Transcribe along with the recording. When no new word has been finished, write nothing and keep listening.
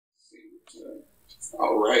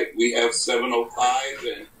All right, we have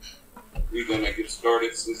 7:05, and we're going to get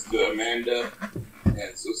started. Sister Amanda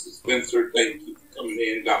and Sister Spencer, thank you for coming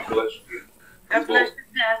in. God bless you. God bless you,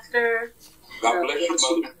 Pastor. God bless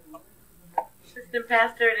you, Mother. Sister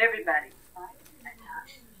Pastor and everybody.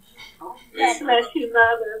 God bless you,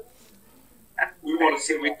 Mother. We want to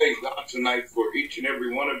say we thank God tonight for each and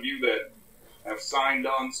every one of you that have signed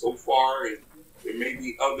on so far, and there may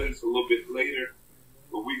be others a little bit later,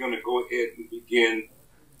 but we're going to go ahead and begin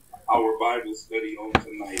our Bible study on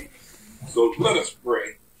tonight. So let us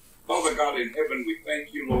pray. Father God in heaven, we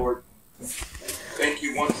thank you, Lord. Thank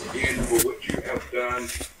you once again for what you have done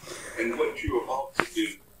and what you are about to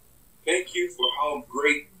do. Thank you for how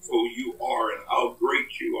grateful you are and how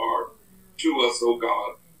great you are to us, oh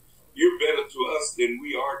God. You're better to us than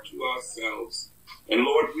we are to ourselves. And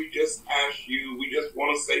Lord, we just ask you, we just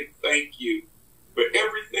want to say thank you for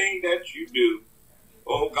everything that you do.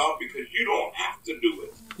 Oh God, because you don't have to do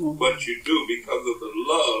it, but you do because of the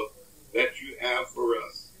love that you have for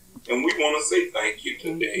us. And we want to say thank you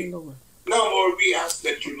today. Now, Lord, we ask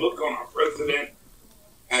that you look on our president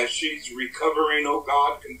as she's recovering, oh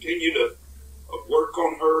God. Continue to work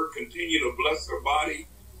on her. Continue to bless her body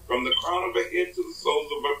from the crown of her head to the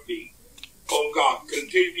soles of her feet. Oh God,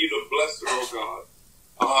 continue to bless her, oh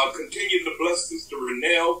God. Continue to bless Sister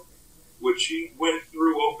Renelle, what she went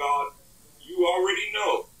through, oh God. You already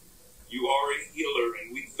know. You are a healer,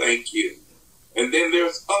 and we thank you. And then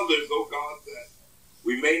there's others, oh God, that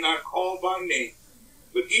we may not call by name,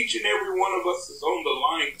 but each and every one of us is on the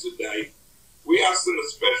line today. We ask a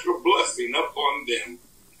special blessing upon them,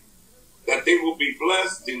 that they will be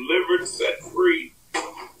blessed, delivered, set free,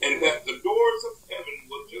 and that the doors of heaven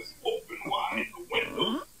will just open wide, the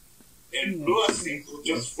windows, and blessings will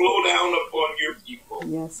just flow down upon your people.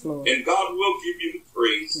 Yes, Lord. And God will give you the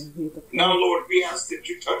praise. Now, Lord, we ask that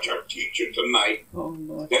you touch our teacher tonight,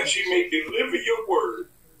 that she may deliver your word.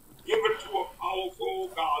 Give it to a powerful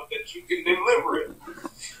God that she can deliver it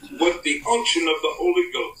with the unction of the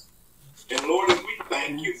Holy Ghost. And Lord, we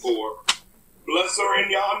thank you for her. Bless her in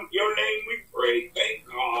your name, we pray. Thank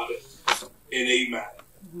God and amen.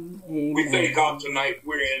 Amen. We thank God tonight.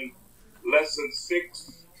 We're in lesson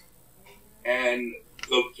 6. And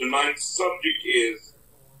tonight's subject is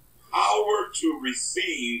power to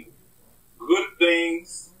receive good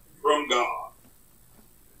things from God.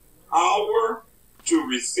 Power to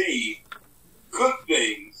receive good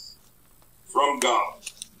things from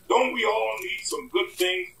God. Don't we all need some good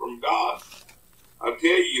things from God? I tell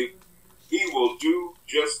you, he will do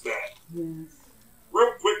just that. Yes.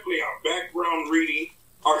 Real quickly, our background reading,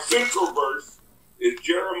 our central verse is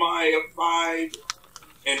Jeremiah 5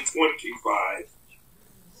 and 25.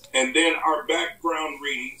 And then our background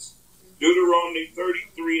readings, Deuteronomy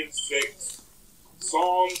 33 and 6,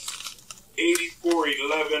 Psalms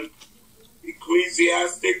 84:11,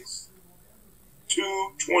 Ecclesiastes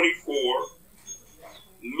 2:24,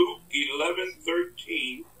 Luke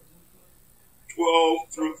 11:13, 12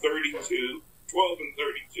 and 32,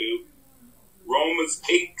 Romans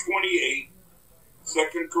 8:28,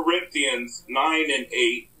 2 Corinthians 9 and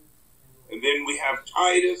 8, and then we have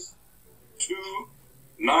Titus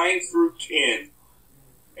 2:9 through 10.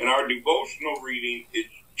 And our devotional reading is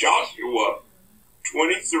Joshua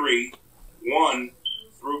 23:1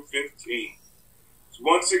 through 15. So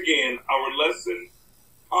once again, our lesson,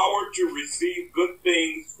 power to receive good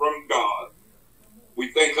things from God. We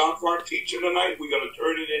thank God for our teacher tonight. We're going to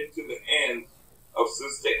turn it into the hands of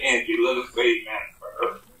Sister Angie. Let us say amen for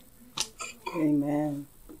her. Amen.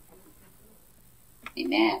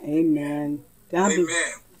 Amen. Amen.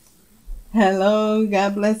 Amen. Hello.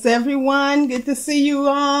 God bless everyone. Good to see you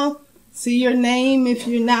all. See your name if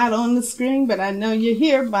you're not on the screen, but I know you're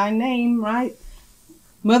here by name, right?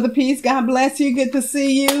 Mother Peace, God bless you. Good to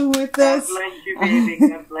see you with us. God bless you, baby.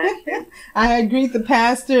 God bless you. I greet the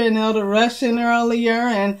pastor and Elder Russian earlier,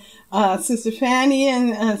 and Sister Fanny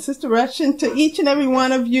and Sister Russian, to each and every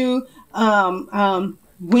one of you.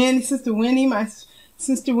 Sister Winnie, my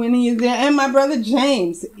Sister Winnie is there, and my brother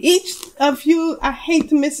James. Each of you, I hate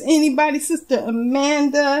to miss anybody. Sister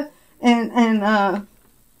Amanda, and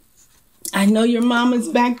I know your mama's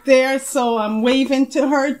back there, so I'm waving to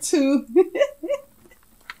her too.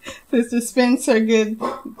 Sister Spencer, good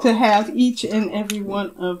to have each and every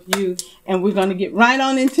one of you. And we're going to get right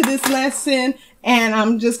on into this lesson. And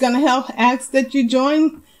I'm just going to ask that you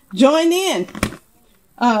join in.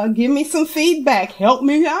 Give me some feedback. Help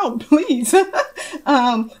me out, please.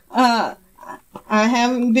 I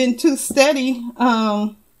haven't been too steady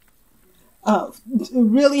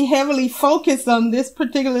really heavily focused on this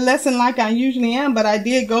particular lesson like I usually am, but I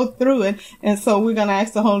did go through it. And so we're going to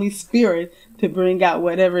ask the Holy Spirit to bring out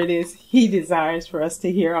whatever it is he desires for us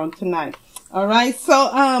to hear on tonight. All right. So,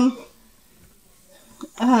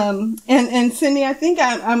 and Cindy, I think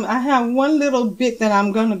I have one little bit that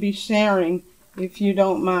I'm going to be sharing, if you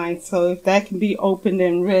don't mind. So if that can be opened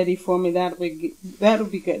and ready for me, that'll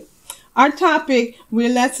be good. Our topic, we're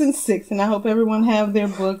lesson 6, and I hope everyone have their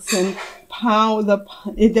books. And power,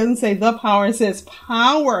 it doesn't say the power, it says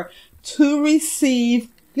power to receive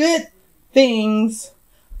good things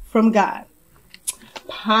from God.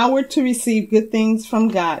 Power to receive good things from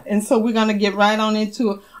God. And so we're going to get right on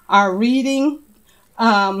into our reading.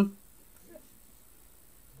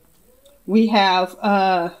 We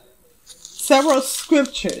have several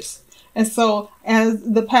scriptures. And so as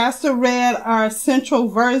the pastor read our central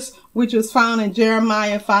verse, which was found in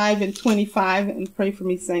Jeremiah 5:25, and pray for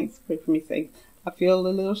me, saints, pray for me, saints. I feel a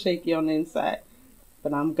little shaky on the inside,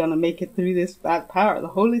 but I'm going to make it through this by the power of the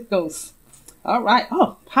Holy Ghost. All right.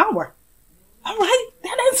 Oh, power. All right.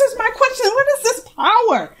 That answers my question. What is this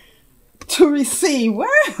power to receive? Where?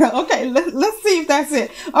 Okay. Let's see if that's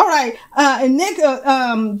it. All right.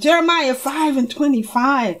 Jeremiah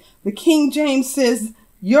 5:25, the King James says,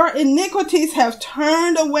 your iniquities have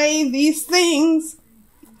turned away these things,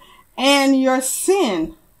 and your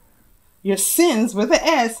sins with an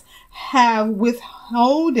S, have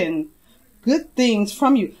withholden good things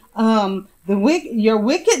from you. Your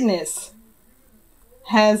wickedness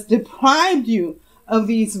has deprived you of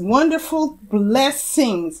these wonderful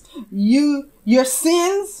blessings. Your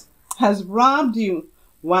sins has robbed you,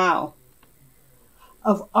 wow,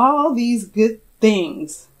 of all these good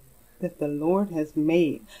things that the Lord has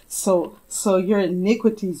made. So your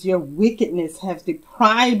iniquities, your wickedness have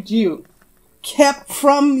deprived you, kept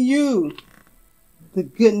from you the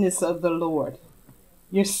goodness of the Lord.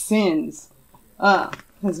 Your sins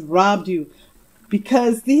has robbed you,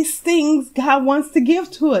 because these things God wants to give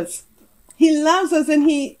to us. He loves us, and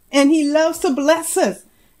he loves to bless us,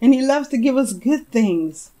 and he loves to give us good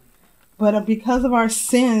things. But because of our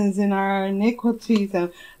sins and our iniquities,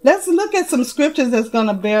 and let's look at some scriptures that's going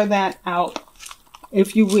to bear that out,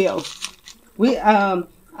 if you will.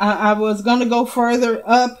 I was going to go further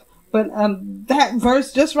up, but that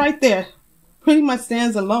verse just right there pretty much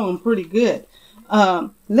stands alone pretty good.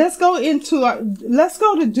 Let's go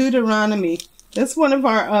to Deuteronomy. That's one of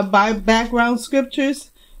our background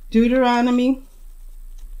scriptures, Deuteronomy.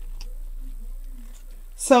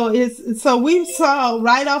 So we saw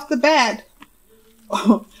right off the bat,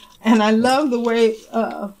 and I love the way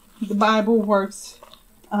the Bible works.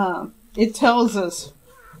 It tells us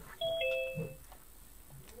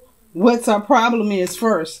what our problem is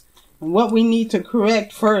first, and what we need to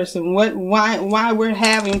correct first, and why we're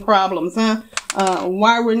having problems,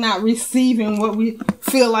 why we're not receiving what we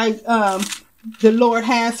feel like the Lord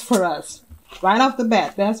has for us. Right off the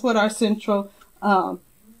bat, that's what our central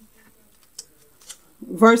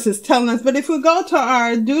verse is telling us. But if we go to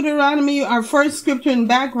our Deuteronomy, our first scripture in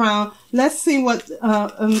background, let's see what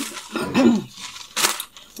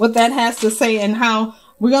what that has to say, and how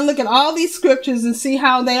we're going to look at all these scriptures and see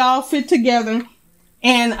how they all fit together.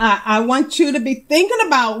 And I want you to be thinking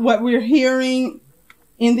about what we're hearing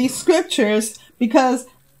in these scriptures, because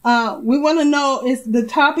we want to know, the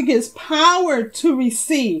topic is power to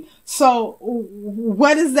receive. So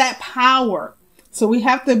what is that power? So we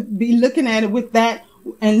have to be looking at it with that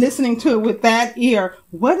and listening to it with that ear.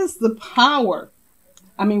 What is the power?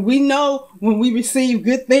 I mean, we know when we receive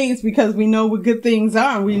good things, because we know what good things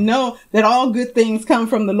are. And we know that all good things come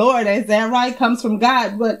from the Lord. Is that right? Comes from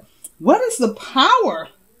God. But what is the power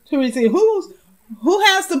to receive? Who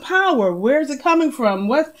has the power? Where is it coming from?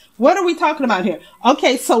 What are we talking about here?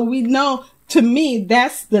 Okay, so we know, to me,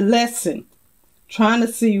 that's the lesson. Trying to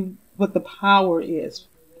see what the power is.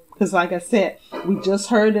 Because like I said, we just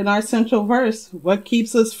heard in our central verse, what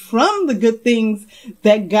keeps us from the good things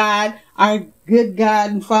that God, our good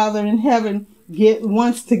God and Father in heaven,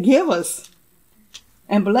 wants to give us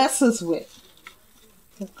and bless us with.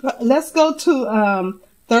 Let's go to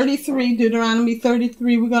 33, Deuteronomy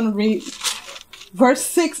 33. We're going to read verse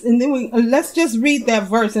 6, and then let's just read that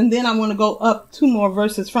verse, and then I want to go up 2 more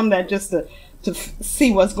verses from that just to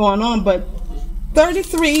see what's going on. But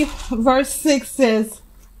 33 verse 6 says,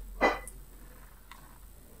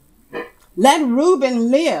 let Reuben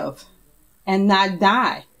live and not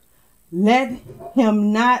die. Let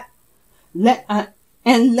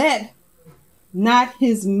not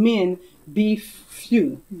his men be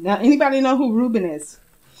few. Now, anybody know who Reuben is?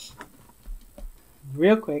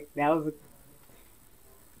 Real quick,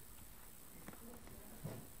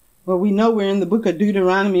 Well, we know we're in the book of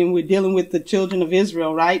Deuteronomy and we're dealing with the children of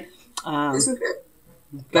Israel, right? Isn't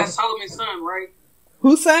that's Solomon's son, right?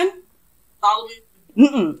 Whose son? Solomon?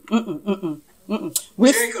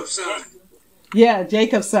 Jacob's son. Yeah,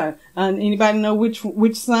 Jacob's son. Anybody know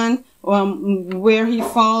which son? Where he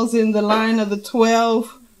falls in the line of the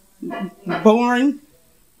 12 born?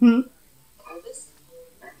 Oldest?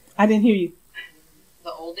 I didn't hear you.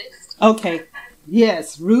 The oldest? Okay.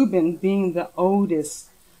 Yes, Reuben being the oldest,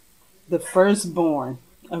 the firstborn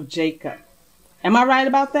of Jacob. Am I right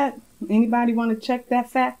about that? Anybody want to check that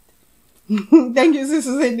fact? Thank you,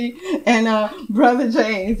 Sister Cindy and Brother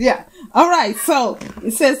James. Yeah. All right. So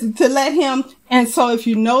it says to let him. And so if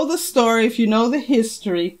you know the story, if you know the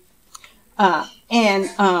history, and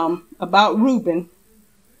about Reuben,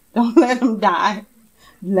 don't let him die.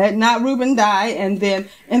 Let not Reuben die, and then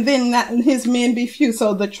not his men be few.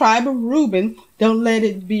 So the tribe of Reuben, don't let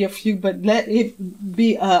it be a few, but let it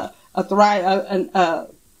be a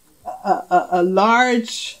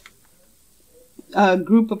large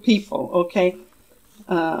group of people. Okay.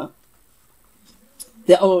 The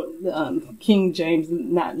old King James,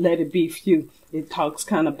 not let it be few. It talks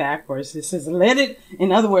kind of backwards. It says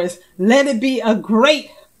in other words, let it be a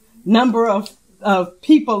great number of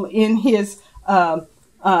people in his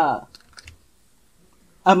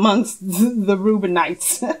amongst the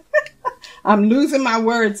Reubenites. I'm losing my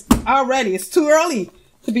words already. It's too early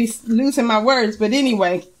to be losing my words. But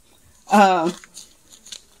anyway,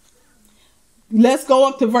 let's go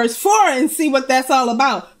up to verse 4 and see what that's all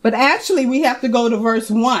about. But actually, we have to go to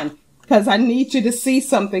verse 1 because I need you to see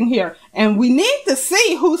something here. And we need to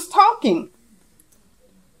see who's talking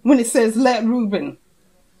when it says, let Reuben.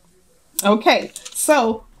 Okay,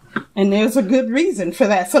 so, and there's a good reason for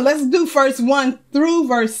that. So let's do verse 1 through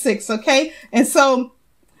verse 6, okay? And so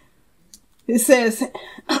it says,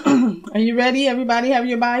 are you ready? Everybody have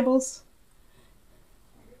your Bibles?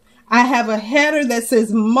 I have a header that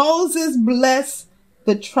says, Moses bless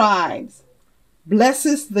the tribes.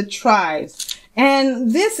 Blesses the tribes.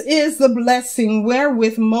 And this is the blessing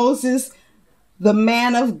wherewith Moses, the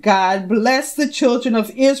man of God, blessed the children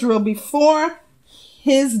of Israel before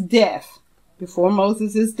his death. Before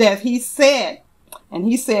Moses' death, he said,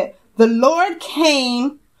 the Lord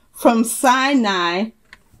came from Sinai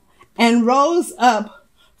and rose up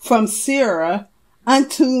from Seir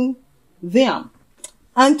unto them.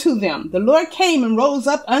 The Lord came and rose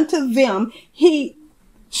up unto them. He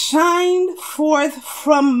shined forth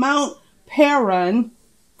from Mount Paran,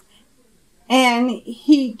 and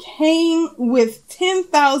he came with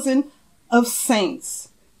 10,000 of saints.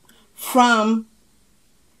 From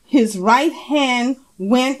his right hand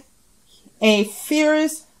went a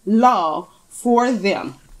fierce law for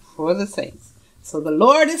them, for the saints. So the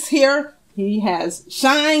Lord is here. He has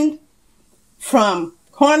shined from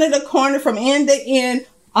corner to corner, from end to end,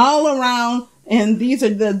 all around. And these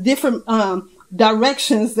are the different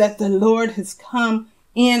directions that the Lord has come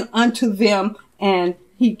in unto them. And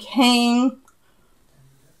he came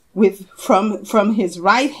with from his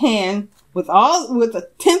right hand with the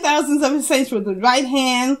 10,000s of his saints with the right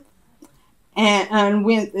hand, and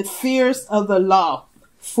with the fears of the law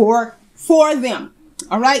for them.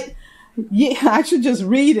 All right. Yeah, I should just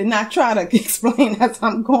read and not try to explain as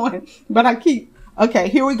I'm going, but I keep. Okay,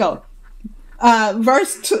 here we go.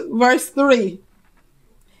 Verse 3.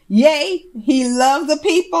 Yea, he loved the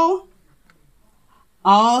people.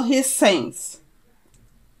 All his saints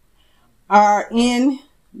are in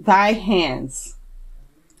thy hands.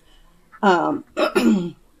 And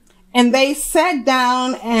they sat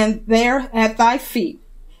down and there at thy feet.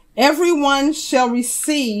 Everyone shall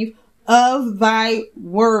receive of thy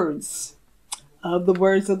words, of the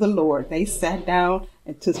words of the Lord. They sat down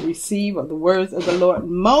and to receive of the words of the Lord.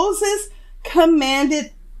 Moses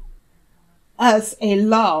commanded us a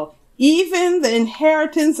law, even the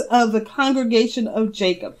inheritance of the congregation of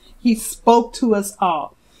Jacob. He spoke to us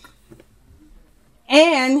all.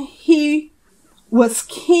 And he was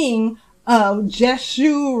king of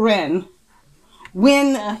Jeshurun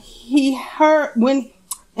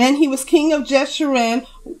he was king of Jeshurun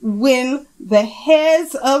when the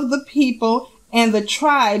heads of the people and the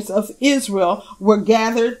tribes of Israel were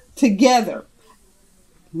gathered together.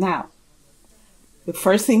 Now, the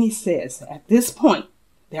first thing he says at this point,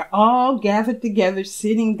 they're all gathered together,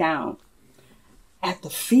 sitting down at the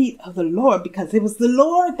feet of the Lord, because it was the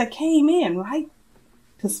Lord that came in, right,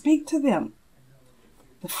 to speak to them.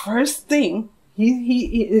 The first thing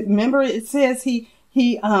he remember, it says he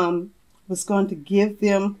was going to give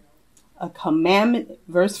them a commandment.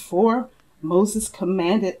 Verse 4, Moses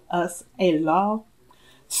commanded us a law,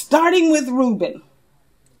 starting with Reuben.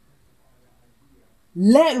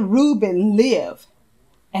 let Reuben live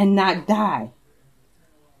and not die,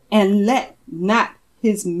 and let not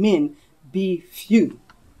his men be few.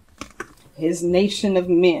 His nation of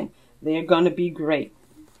men, they're going to be great.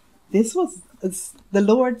 This was the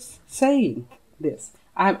Lord saying this.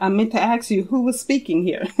 I meant to ask you who was speaking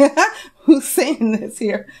here. Who's saying this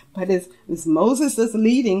here? But it's Moses that's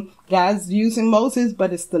leading. God's using Moses,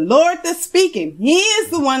 but it's the Lord that's speaking. He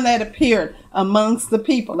is the one that appeared amongst the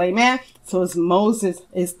people. Amen. So it's Moses,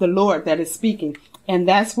 it's the Lord that is speaking. And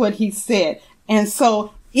that's what he said. And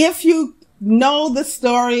so if you know the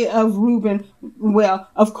story of Reuben, well,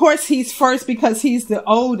 of course he's first because he's the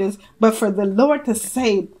oldest, but for the Lord to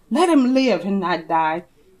say, let him live and not die,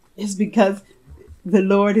 is because the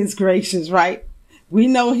Lord is gracious, right? We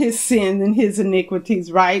know his sin and his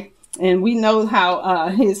iniquities, right? And we know how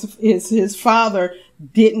his father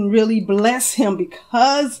didn't really bless him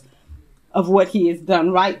because of what he has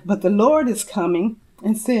done, right? But the Lord is coming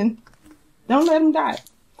and saying, don't let him die.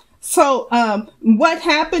 So what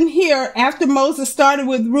happened here after Moses started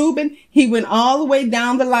with Reuben, he went all the way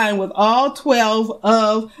down the line with all 12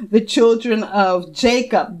 of the children of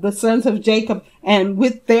Jacob, the sons of Jacob, and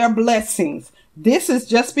with their blessings. This is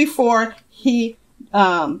just before he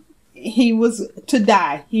was to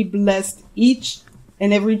die. He blessed each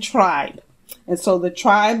and every tribe. And so the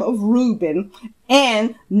tribe of Reuben,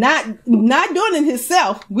 and not doing it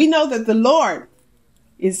himself. We know that the Lord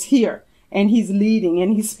is here and he's leading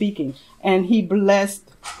and he's speaking, and he blessed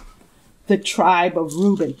the tribe of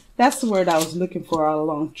Reuben. That's the word I was looking for all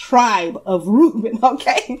along. Tribe of Reuben.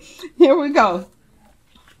 Okay, here we go.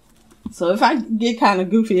 So if I get kind of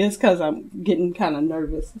goofy, it's because I'm getting kind of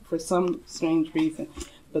nervous for some strange reason.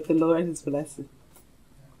 But the Lord is blessed.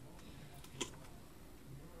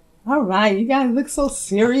 All right, you guys look so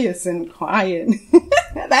serious and quiet.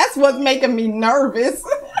 That's what's making me nervous.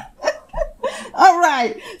 All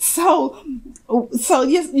right, so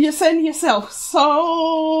you're saying to yourself,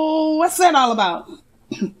 so what's that all about?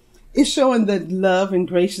 It's showing the love and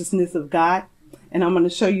graciousness of God. And I'm going to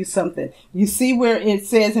show you something. You see where it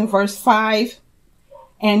says in verse 5,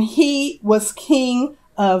 and he was king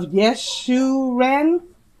of Yeshurun.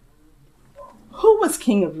 Who was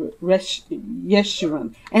king of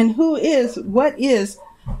Yeshurun? And what is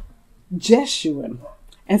Jeshurun?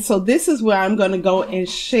 And so this is where I'm going to go and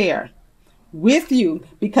share with you,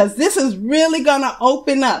 because this is really going to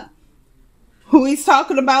open up who he's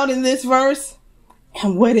talking about in this verse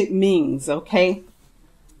and what it means, okay?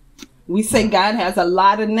 We say God has a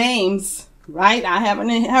lot of names, right? I haven't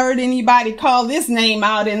heard anybody call this name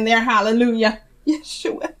out in there. Hallelujah.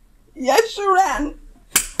 Yeshua. Yeshurun.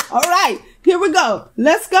 All right, here we go.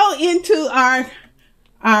 Let's go into our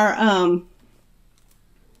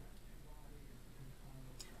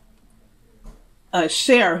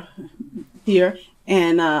share here,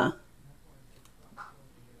 and I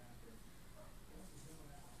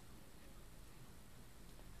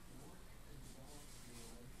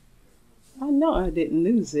know I didn't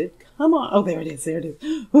lose it. Come on. Oh, there it is. There it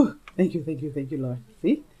is. Whew. Thank you, Lord.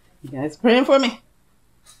 See? You guys praying for me.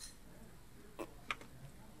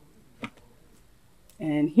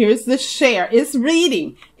 And here's the share. It's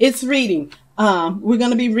reading. We're going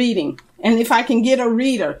to be reading. And if I can get a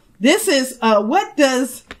reader. This is, what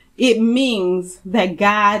does it means that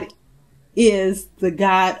God is the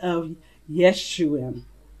God of Yeshurun.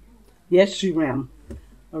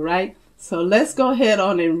 All right. So let's go ahead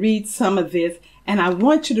on and read some of this. And I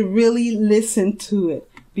want you to really listen to it,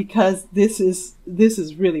 because this is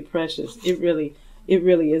really precious. It really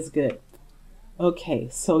is good. Okay.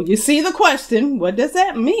 So you see the question. What does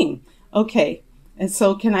that mean? Okay. And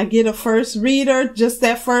so can I get a first reader? Just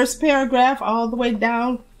that first paragraph all the way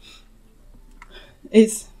down. I'm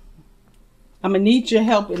going to need your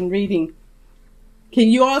help in reading. Can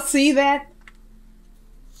you all see that?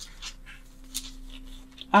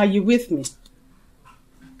 Are you with me?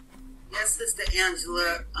 Yes, Sister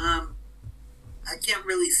Angela. I can't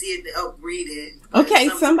really see it to help read it. Okay,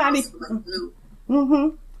 somebody.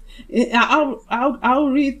 I'll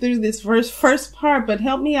read through this first part, but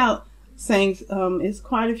help me out, saints. It's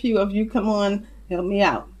quite a few of you. Come on, help me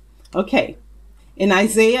out. Okay, in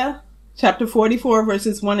Isaiah chapter 44,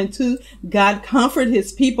 verses 1 and 2, God comforted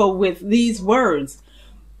his people with these words.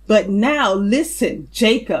 But now listen,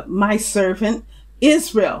 Jacob, my servant,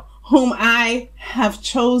 Israel, whom I have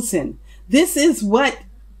chosen. This is what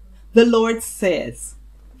the Lord says.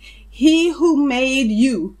 He who made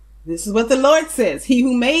you, this is what the Lord says. He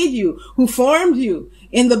who made you, who formed you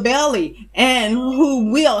in the belly, and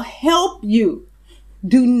who will help you.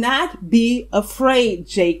 Do not be afraid,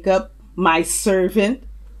 Jacob, my servant,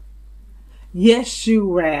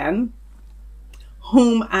 Yeshurun,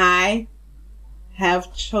 whom I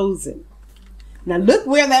have chosen. Now look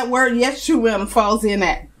where that word Yeshua falls in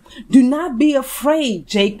at. Do not be afraid,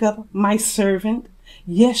 Jacob, my servant,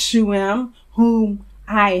 Yeshua, whom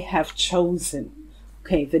I have chosen.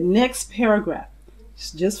 Okay, the next paragraph.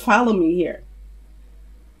 Just follow me here.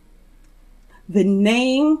 The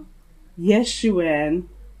name Yeshua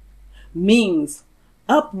means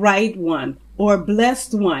upright one or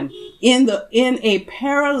blessed one in a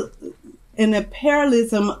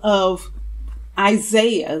parallelism of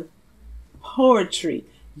Isaiah poetry.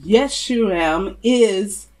 Yeshua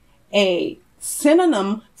is a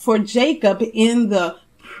synonym for Jacob in the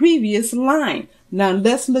previous line. Now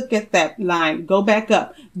let's look at that line. Go back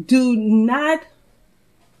up. Do not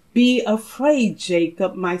be afraid,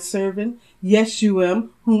 Jacob, my servant, Yeshua,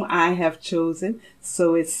 whom I have chosen.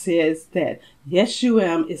 So it says that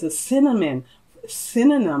Yeshua is a synonym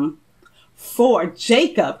for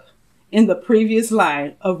Jacob in the previous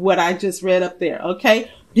line of what I just read up there.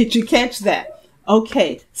 Okay? Did you catch that?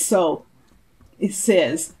 Okay, so it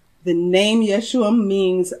says the name Yeshua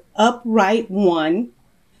means upright one.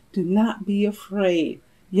 Do not be afraid,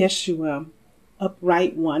 Yeshua,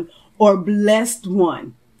 upright one, or blessed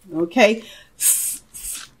one. Okay?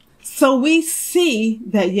 So we see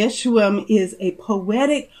that Yeshua is a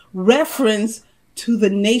poetic reference to the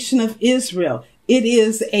nation of Israel. It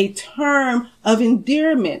is a term of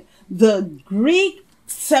endearment. The Greek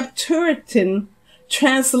Septuagint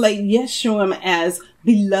translates Yeshua as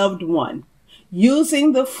beloved one,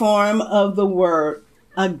 using the form of the word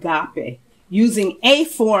agape. Using a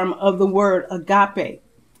form of the word agape.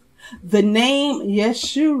 The name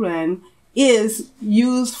Yeshurun is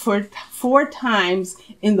used for 4 times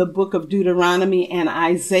in the book of Deuteronomy and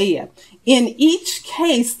Isaiah. In each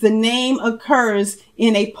case, the name occurs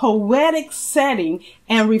in a poetic setting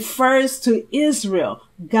and refers to Israel,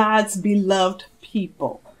 God's beloved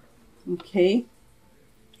people. Okay.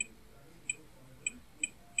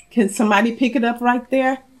 Can somebody pick it up right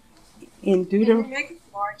there? In Deuteronomy. Make it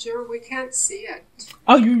larger. We can't see it.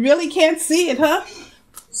 Oh, you really can't see it, huh?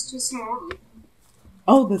 It's too small.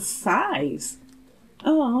 Oh, the size.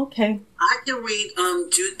 Oh, okay. I can read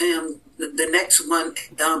the next one,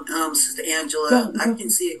 Sister Angela. I can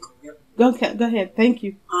see it clear. Go ahead. Thank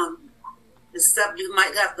you. The stuff you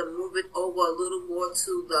might have to move it over a little more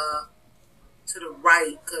to the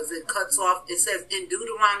right because it cuts off. It says in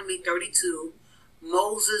Deuteronomy 32,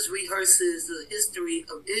 Moses rehearses the history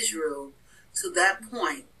of Israel to that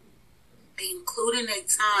point, including a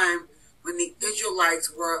time when the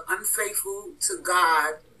Israelites were unfaithful to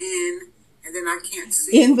God and then I can't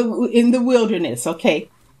see in the wilderness. Okay.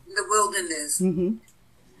 In the wilderness,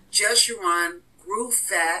 Jeshurun grew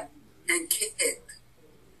fat and kicked.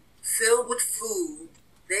 Filled with food,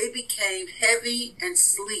 they became heavy and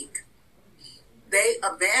sleek. They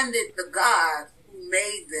abandoned the God who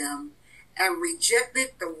made them and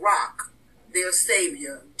rejected the rock, their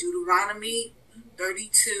savior. Deuteronomy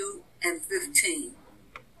 32 and 15.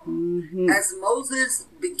 As Moses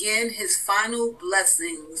began his final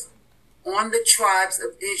blessings on the tribes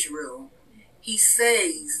of Israel, he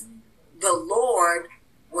says, the Lord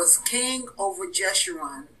was king over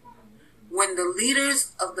Jeshurun. When the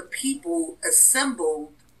leaders of the people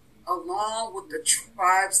assembled along with the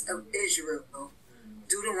tribes of Israel,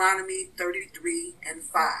 Deuteronomy 33 and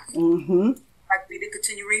 5. Like me to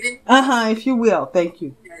continue reading? If you will. Thank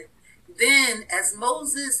you. Okay. Then, as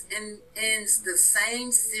Moses ends the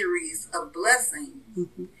same series of blessings,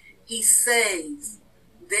 he says,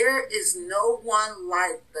 there is no one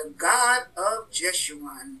like the God of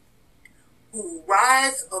Jeshurun, who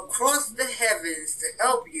rides across the heavens to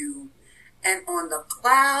help you, and on the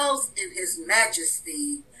clouds in his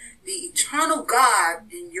majesty, the eternal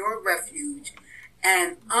God in your refuge,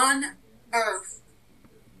 and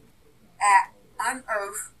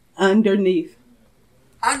underneath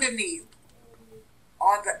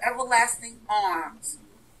are the everlasting arms.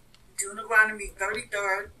 Deuteronomy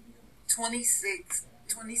 33, 26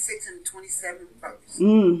 and 27 verse.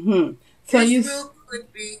 So Israel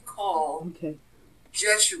could be called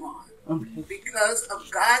Jeshurun because of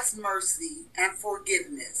God's mercy and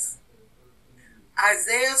forgiveness.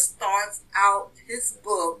 Isaiah starts out his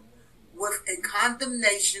book with a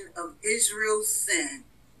condemnation of Israel's sin,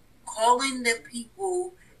 calling the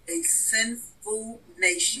people a sinful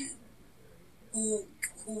nation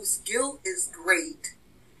whose guilt is great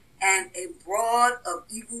and a brood of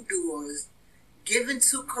evildoers given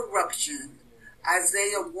to corruption.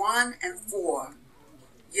 Isaiah 1 and 4.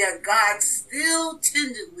 Yet God still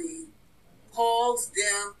tenderly calls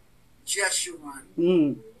them Jeshurun,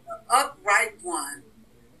 the upright one.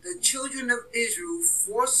 The children of Israel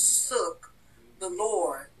forsook the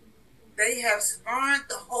Lord. They have spurned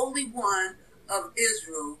the Holy One of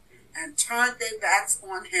Israel and turned their backs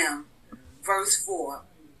on him. Verse 4.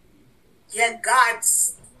 Yet God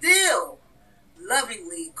still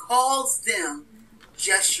lovingly calls them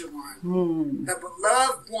Jeshurun. The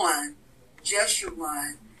beloved one,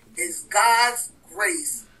 Jeshurun, is God's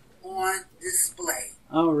grace on display.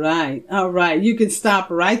 All right. All right. You can stop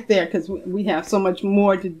right there because we have so much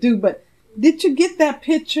more to do. But did you get that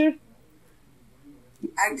picture?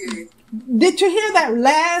 I did. Did you hear that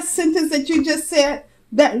last sentence that you just said?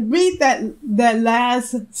 Read that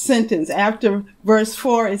last sentence after verse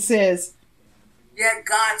 4. It says, yet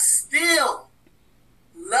God still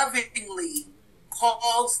lovingly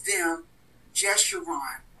calls them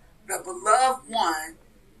Jeshurun. The beloved one,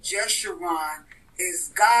 Jeshurun,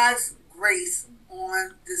 is God's grace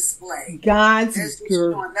on display. God's grace.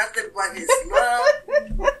 Nothing but his love,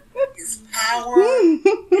 his power, and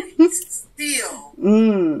he still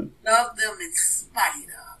love them in spite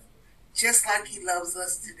of, just like he loves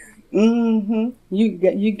us today.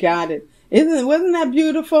 You got it. Wasn't that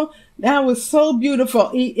beautiful? That was so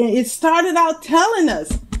beautiful. It started out telling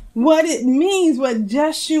us what it means, what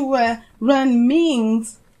Jeshurun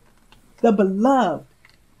means, the beloved,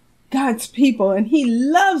 God's people, and he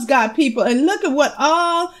loves God's people. And look at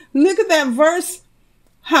that verse,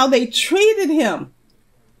 how they treated him.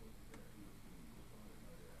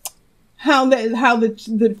 How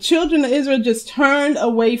the children of Israel just turned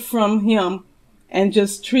away from him and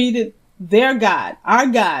just treated their God, our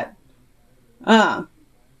God,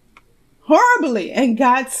 horribly. And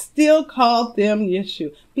God still called them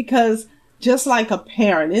Yeshua, because just like a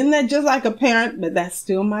parent, isn't that just like a parent? But that's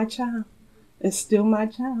still my child. It's still my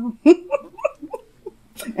child.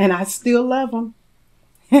 And I still love them.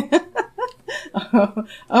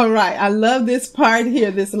 All right. I love this part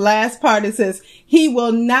here. This last part, it says, he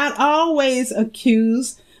will not always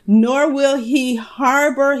accuse, nor will he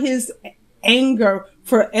harbor his anger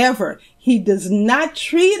forever. He does not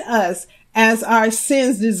treat us as our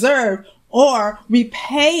sins deserve, or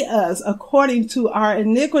repay us according to our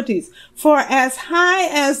iniquities. For as high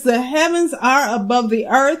as the heavens are above the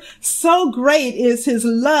earth, so great is his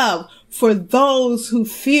love for those who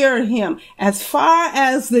fear him. As far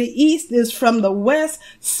as the east is from the west,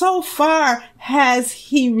 so far has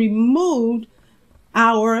he removed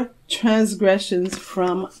our transgressions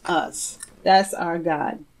from us. That's our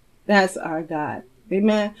God. That's our God.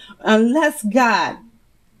 Amen. Unless God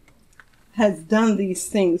has done these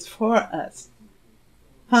things for us,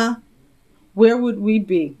 where would we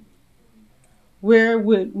be? Where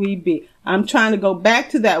would we be? I'm trying to go back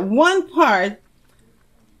to that one part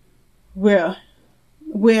where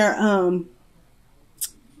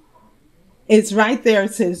it's right there.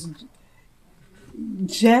 It says,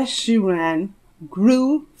 Jeshurun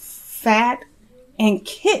grew fat and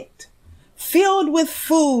kicked. Filled with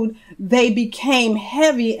food, they became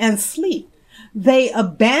heavy and sleek. They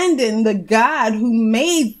abandoned the God who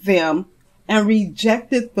made them and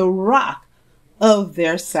rejected the rock of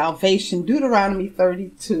their salvation. Deuteronomy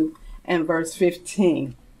 32 and verse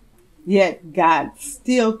 15. Yet God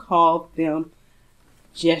still called them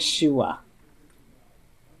Jeshua.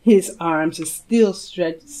 His arms are still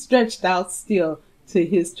stretched out still to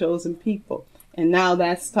his chosen people. And now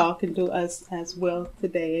that's talking to us as well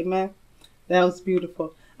today. Amen. That was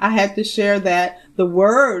beautiful. I had to share that. The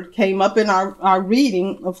word came up in our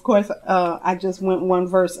reading. Of course, I just went one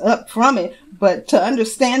verse up from it. But to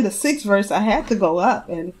understand the 6th verse, I had to go up.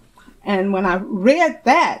 And when I read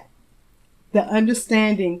that, the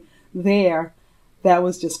understanding there, that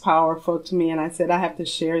was just powerful to me. And I said, I have to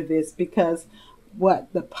share this because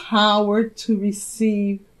the power to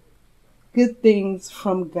receive good things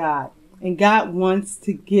from God. And God wants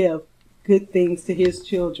to give good things to his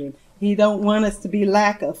children. He don't want us to be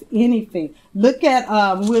lack of anything. Look at,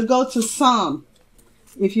 we'll go to Psalm.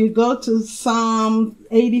 If you go to Psalm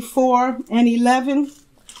 84 and 11,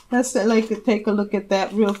 let's take a look at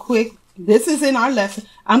that real quick. This is in our lesson.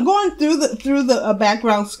 I'm going through the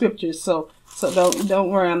background scriptures, so don't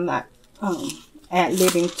worry. I'm not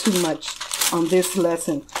ad-libbing too much on this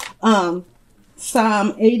lesson.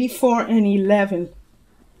 Psalm 84 and 11.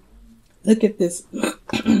 Look at this.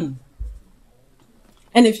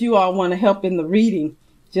 And if you all want to help in the reading,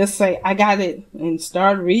 just say, I got it, and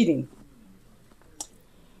start reading.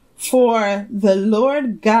 For the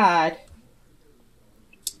Lord God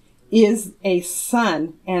is a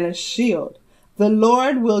sun and a shield. The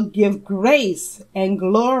Lord will give grace and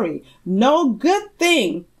glory. No good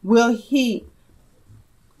thing will he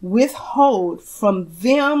withhold from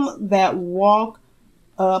them that walk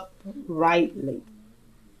uprightly.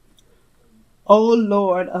 O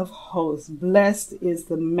Lord of hosts, blessed is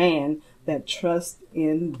the man that trusts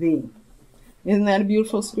in thee. Isn't that a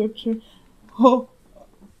beautiful scripture?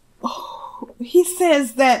 He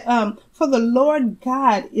says that for the Lord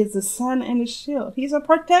God is a sun and a shield. He's a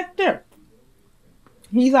protector.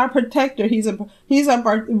 He's our protector.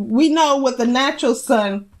 We know what the natural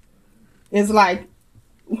sun is like.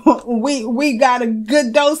 We got a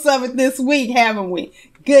good dose of it this week, haven't we?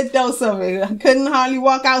 Good dose of it. I couldn't hardly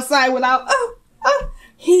walk outside without,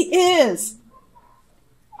 he is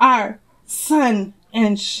our sun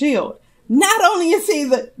and shield. Not only is he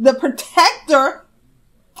the protector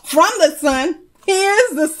from the sun, he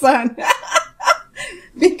is the sun.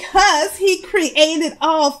 Because he created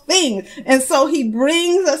all things. And so he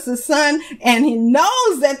brings us the sun, and he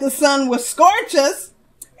knows that the sun will scorch us.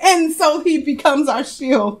 And so he becomes our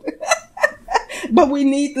shield. But we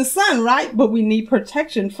need the sun, right? But we need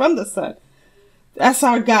protection from the sun. That's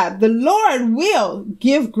our God. The Lord will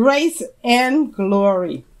give grace and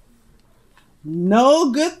glory.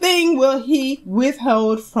 No good thing will he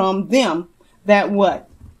withhold from them that what?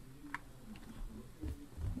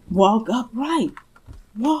 Walk upright.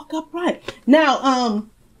 Walk upright. Now,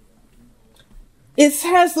 it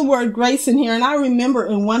has the word grace in here, and I remember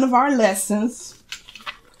in one of our lessons,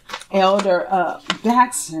 Elder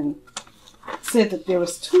Baxton said that there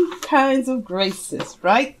was two kinds of graces,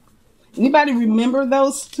 right? Anybody remember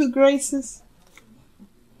those two graces?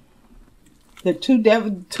 The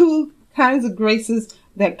two kinds of graces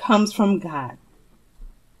that comes from God.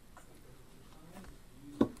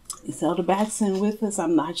 Is Elder Baxton with us?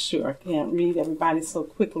 I'm not sure. I can't read everybody so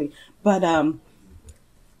quickly. But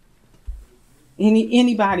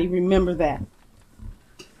anybody remember that?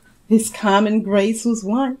 His common grace was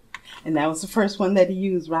one. And that was the first one that he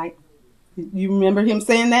used, right? You remember him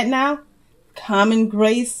saying that now? Common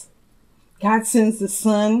grace. God sends the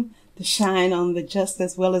sun to shine on the just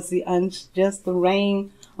as well as the unjust, the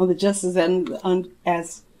rain on the just as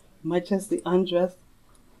much as the unjust.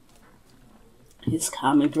 His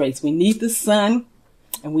common grace. We need the sun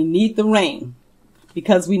and we need the rain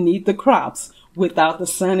because we need the crops. Without the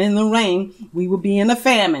sun and the rain, we will be in a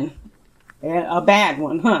famine. A bad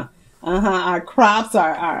one, huh? Our crops,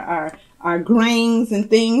 our grains and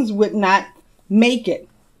things would not make it.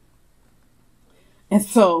 And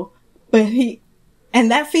so, and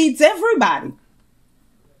that feeds everybody.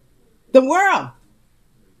 The world.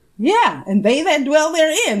 Yeah, and they that dwell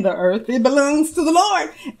therein, the earth, it belongs to the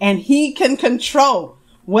Lord. And he can control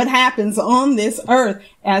what happens on this earth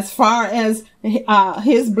as far as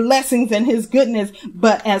his blessings and his goodness.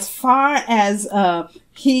 But as far as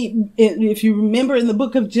if you remember in the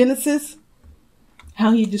book of Genesis,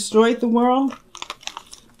 how he destroyed the world.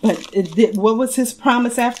 But what was his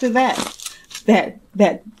promise after that? And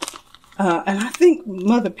I think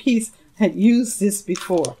Mother Peace had used this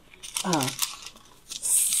before.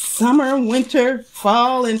 Summer, winter,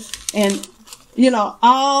 fall, and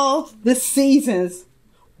all the seasons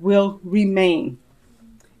will remain.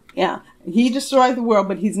 Yeah, he destroyed the world,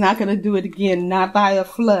 but he's not going to do it again, not by a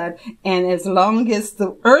flood. And as long as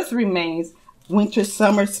the earth remains, winter,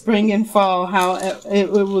 summer, spring, and fall, how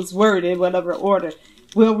it was worded, whatever order,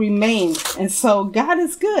 will remain. And so God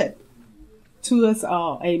is good to us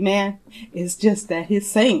all. Amen. It's just that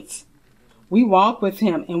his saints, we walk with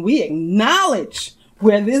him and we acknowledge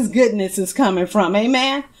where this goodness is coming from.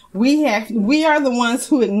 Amen. We are the ones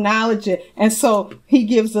who acknowledge it. And so he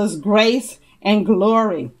gives us grace and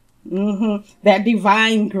glory. That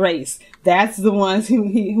divine grace. That's the ones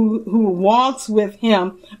who walks with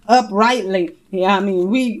him uprightly. Yeah, I mean,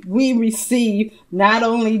 we receive not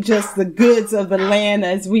only just the goods of the land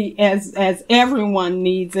as everyone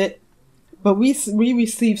needs it, but we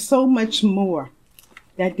receive so much more.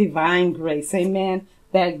 That divine grace. Amen.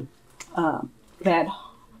 That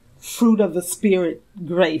fruit of the Spirit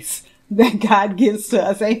grace that God gives to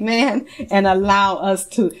us. Amen. And allow us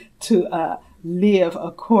to live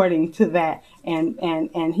according to that.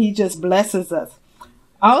 And he just blesses us.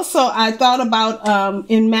 Also, I thought about,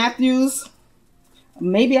 in Matthew's,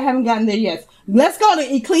 maybe I haven't gotten there yet. Let's go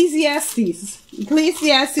to Ecclesiastes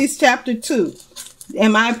chapter 2.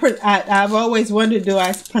 I've always wondered, do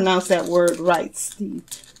I pronounce that word right, Steve?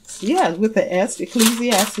 Yeah, with the S,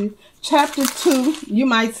 Ecclesiastes chapter 2. You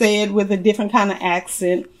might say it with a different kind of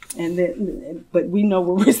accent, but we know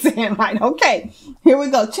what we're saying, right? Okay, here we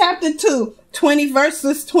go. Chapter 2, 20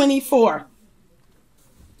 verses 24.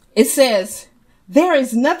 It says, there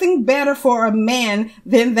is nothing better for a man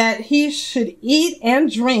than that he should eat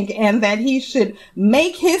and drink, and that he should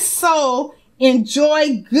make his soul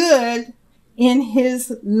enjoy good in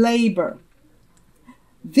his labor.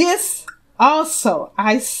 This also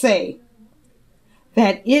I say,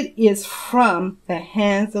 that it is from the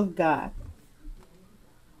hands of God.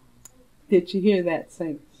 Did you hear that,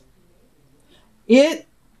 saints?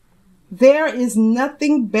 There is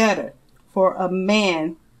nothing better for a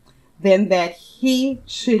man than that he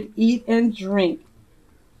should eat and drink,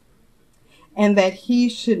 and that he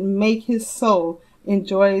should make his soul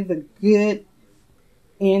enjoy the good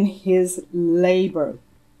in his labor.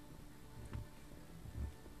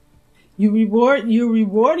 You're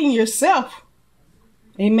rewarding yourself.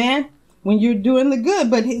 Amen. When you're doing the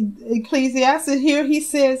good. But Ecclesiastes here, he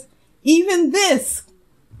says, even this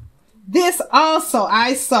also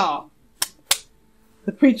I saw.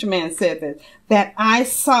 The preacher man said that I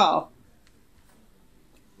saw.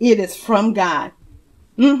 It is from God.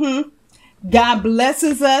 God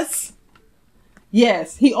blesses us.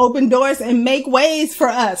 Yes, he opened doors and make ways for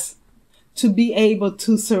us to be able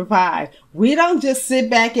to survive. We don't just sit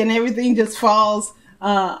back and everything just falls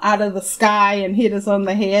out of the sky and hit us on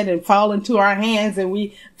the head and fall into our hands, and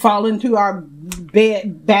we fall into our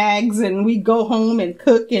bags and we go home and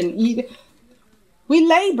cook and eat. We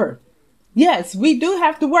labor. Yes, we do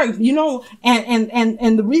have to work, you know,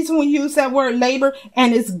 and the reason we use that word labor,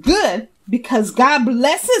 and it's good because God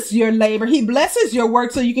blesses your labor. He blesses your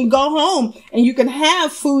work so you can go home and you can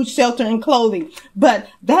have food, shelter, and clothing. But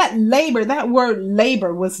that labor, that word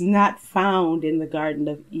labor, was not found in the Garden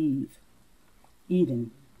of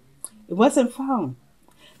Eden. It wasn't found.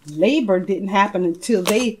 Labor didn't happen until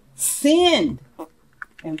they sinned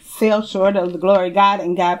and fell short of the glory of God,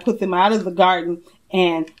 and God put them out of the garden,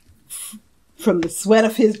 and from the sweat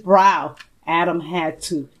of his brow, Adam had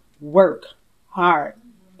to work hard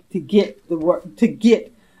to get the work, to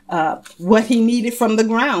get what he needed from the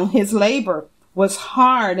ground. His labor was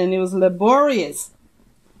hard and it was laborious.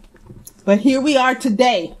 But here we are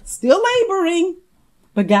today, still laboring,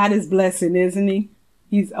 but God is blessing, isn't he?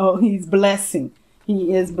 He's blessing.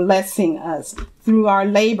 He is blessing us through our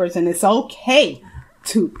labors, and it's okay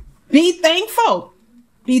to be thankful.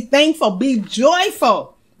 Be thankful. Be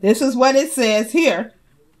joyful. This is what it says here.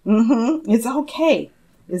 It's okay.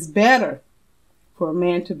 It's better for a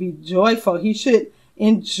man to be joyful. He should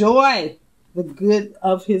enjoy the good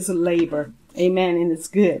of his labor. Amen. And it's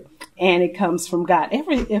good. And it comes from God.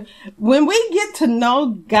 When we get to know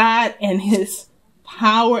God and his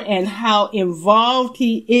power and how involved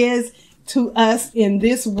he is to us in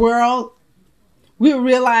this world, we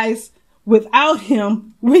realize without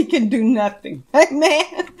him, we can do nothing.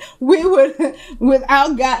 Amen.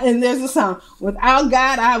 Without God, and there's a song, without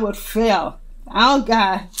God, I would fail. Without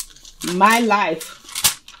God, my life.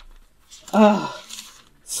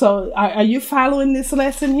 So are you following this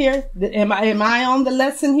lesson here? Am I on the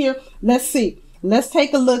lesson here? Let's see. Let's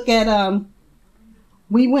take a look at, I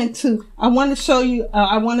want to show you,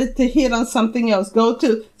 I wanted to hit on something else. Go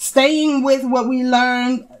to staying with what we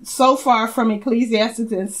learned so far from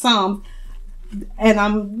Ecclesiastes and Psalms. And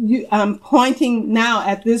I'm pointing now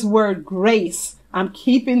at this word grace. I'm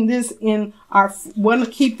keeping this want to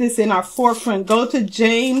keep this in our forefront. Go to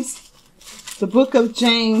James, the book of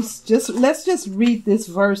James. Let's just read this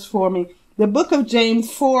verse for me. The book of James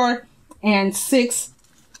 4 and 6,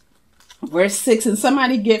 verse 6. And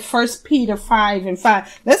somebody get 1 Peter 5 and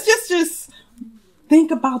 5. Let's just think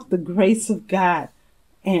about the grace of God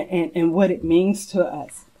and what it means to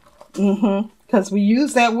us. Because we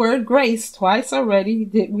used that word grace twice already,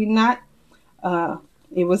 did we not?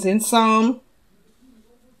 It was in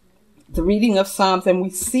the reading of Psalms, and we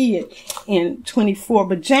see it in 24.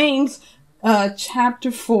 But James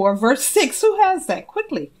chapter 4, verse 6. Who has that?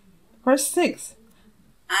 Quickly. Verse 6.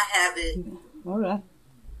 I have it. All right.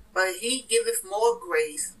 But he giveth more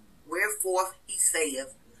grace, wherefore he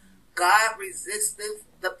saith, God resisteth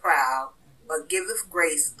the proud, but giveth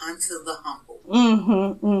grace unto the humble.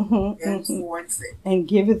 James 4 and 6. And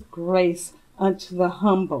giveth grace unto the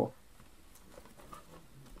humble.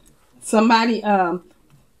 Somebody have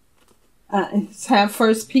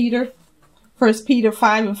 1 Peter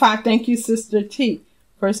 5 and 5. Thank you, Sister T.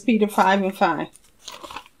 1 Peter 5 and 5.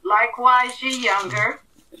 Likewise, ye younger,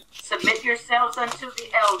 submit yourselves unto the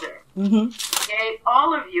elder. Yea,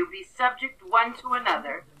 all of you be subject one to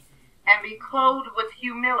another, and be clothed with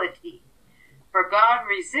humility. For God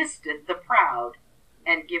resisteth the proud,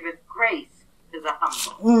 and giveth grace to the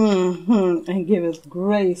humble. And giveth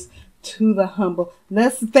grace to the humble.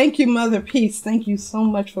 Thank you, Mother Peace. Thank you so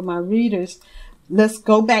much for my readers. Let's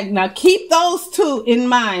go back. Now keep those two in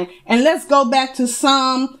mind. And let's go back to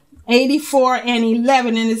Psalm 84 and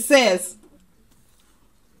 11. And it says,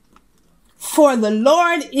 for the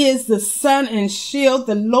Lord is the sun and shield.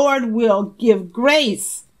 The Lord will give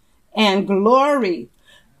grace and glory.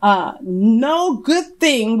 no good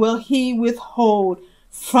thing will he withhold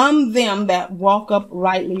from them that walk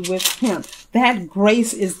uprightly with him. That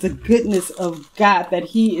grace is the goodness of God that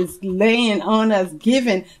he is laying on us,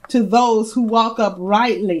 given to those who walk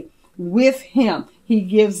uprightly with him. He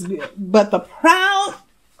gives, but the proud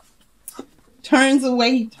turns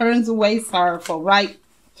away. He turns away sorrowful, right?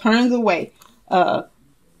 Turns away. God,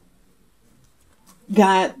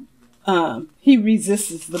 he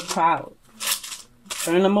resists the proud.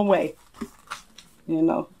 Turn them away. You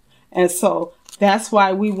know. And so that's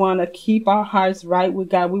why we want to keep our hearts right with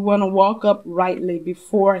God. We want to walk uprightly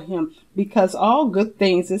before him, because all good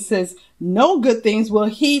things, it says, no good things will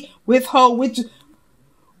he withhold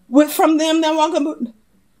from them that walk up.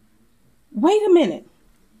 Wait a minute.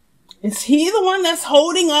 Is he the one that's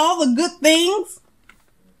holding all the good things?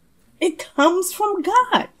 It comes from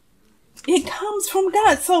God. It comes from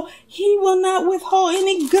God. So he will not withhold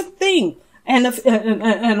any good thing. And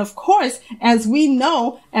of course, as we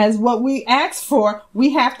know, as what we ask for, we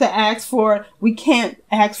have to ask for. We can't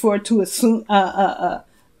ask for it to assume,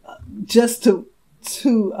 just to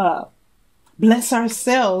bless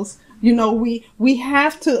ourselves. You know, we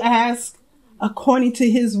have to ask according to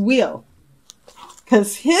his will,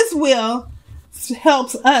 because his will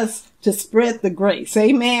helps us to spread the grace.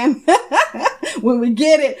 Amen. When we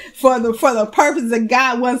get it for the purpose that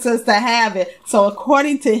God wants us to have it. So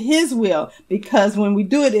according to his will, because when we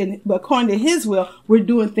do it according to his will, we're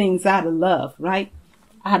doing things out of love, right?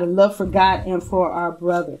 Out of love for God and for our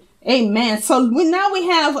brother. Amen. So now we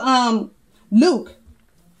have Luke.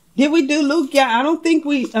 Did we do Luke? Yeah, I don't think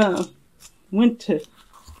we went to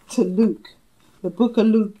Luke. The book of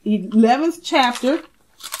Luke, 11th chapter,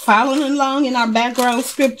 following along in our background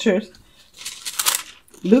scriptures.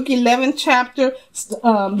 Luke 11th chapter,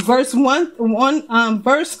 verse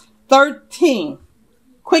verse 13.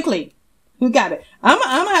 Quickly. Who got it? We're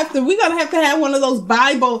gonna have to have one of those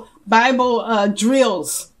Bible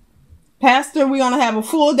drills. Pastor, we're gonna have a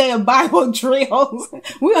full day of Bible drills.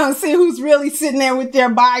 We're gonna see who's really sitting there with their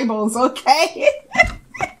Bibles, okay?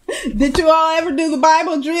 Did you all ever do the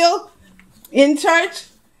Bible drill in church?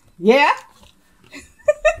 Yeah?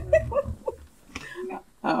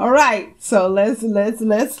 All right, so let's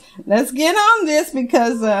get on this,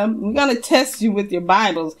 because we're gonna test you with your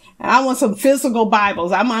Bibles, and I want some physical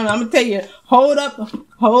Bibles. I'm gonna tell you, hold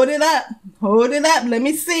it up. Let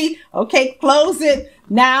me see. Okay, close it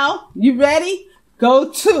now. You ready?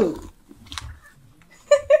 Go to.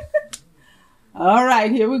 All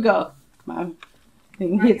right, here we go. My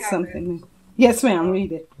thing hit something. Yes, ma'am.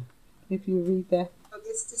 Read it. If you read that. So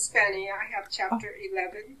this is Fanny. I have chapter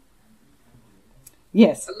 11.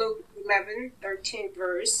 Yes. Luke 11:13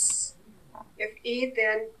 verse. If ye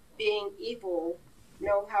then, being evil,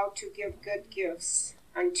 know how to give good gifts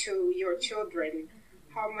unto your children,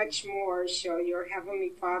 how much more shall your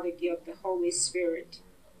heavenly Father give the Holy Spirit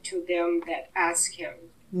to them that ask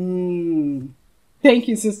him? Thank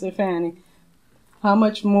you, Sister Fanny. How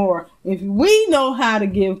much more? If we know how to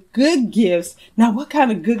give good gifts, now what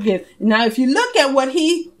kind of good gifts? Now, if you look at what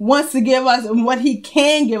he wants to give us and what he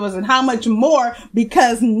can give us and how much more,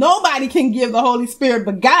 because nobody can give the Holy Spirit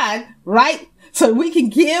but God, right? So we can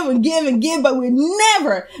give and give and give, but we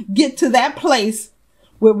never get to that place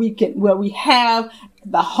where we have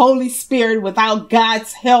the Holy Spirit without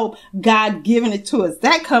God's help, God giving it to us.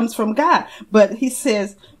 That comes from God. But he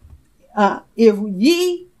says, if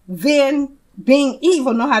ye then, being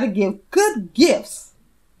evil, know how to give good gifts.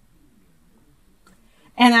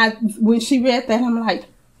 And when she read that, I'm like,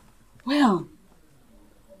 well,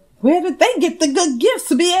 where did they get the good gifts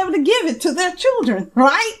to be able to give it to their children,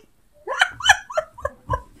 right?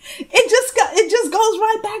 It just goes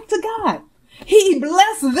right back to God. He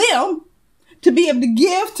blessed them to be able to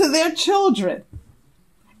give to their children.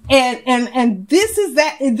 And this is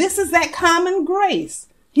that common grace.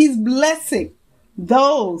 He's blessing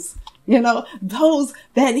those, those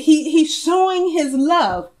that he's showing his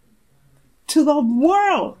love to the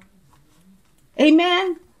world.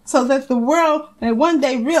 Amen. So that the world may one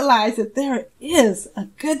day realize that there is a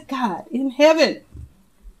good God in heaven.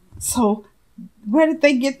 So where did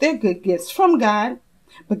they get their good gifts? From God.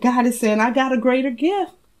 But God is saying, I got a greater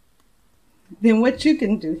gift than what you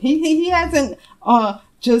can do. He hasn't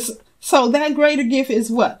so that greater gift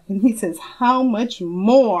is what? And he says, how much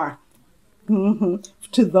more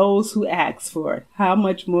to those who ask for it? How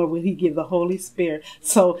much more will he give the Holy Spirit?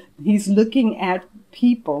 So he's looking at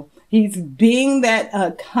people. He's being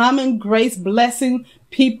that common grace blessing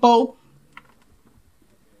people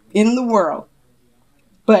in the world.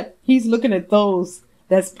 But he's looking at those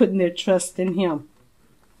that's putting their trust in him.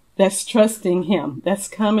 that's trusting him, that's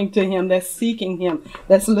coming to him, that's seeking him,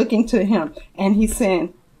 that's looking to him. And he's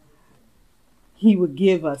saying he would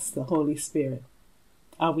give us the Holy Spirit.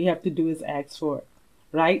 All we have to do is ask for it,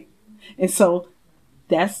 right? And so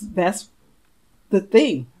that's the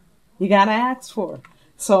thing. You got to ask for it.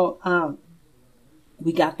 So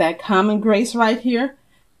we got that common grace right here,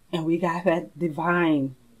 and we got that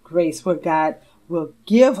divine grace where God will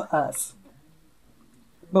give us.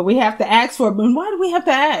 But we have to ask for it. But why do we have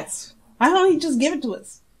to ask? Why don't he just give it to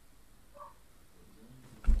us?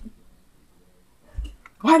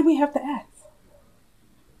 Why do we have to ask?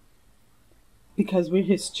 Because we're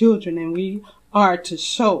his children, and we are to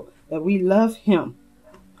show that we love him,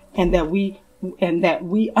 and that we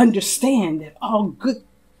understand that all good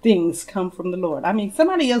things come from the Lord. I mean,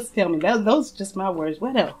 somebody else tell me that those are just my words.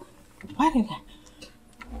 What else? Why did I?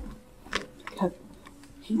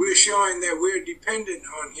 We're showing that we're dependent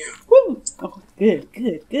on him. Woo. Oh, good.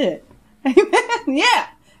 Amen.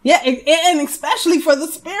 Yeah. And especially for the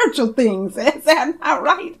spiritual things. Is that not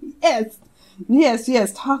right?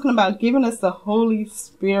 Yes. Talking about giving us the Holy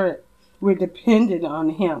Spirit. We're dependent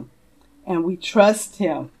on him. And we trust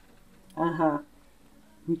him.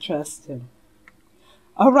 We trust him.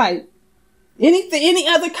 All right. Any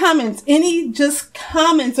other comments? Any just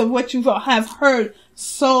comments of what you have heard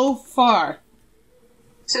so far?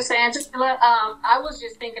 Sister Angela, I was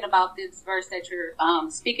just thinking about this verse that you're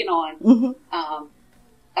speaking on,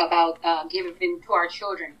 about giving to our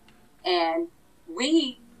children. And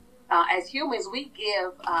we, as humans, we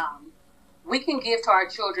can give to our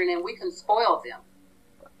children, and we can spoil them.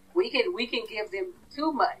 We can give them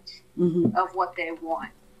too much of what they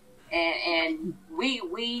want. And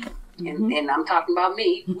and I'm talking about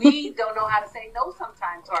me, we don't know how to say no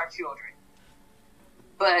sometimes to our children.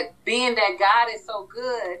 But being that God is so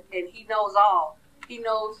good and he knows all, he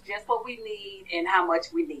knows just what we need and how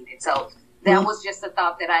much we need it. So that was just a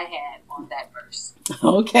thought that I had on that verse.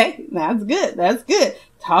 Okay, that's good.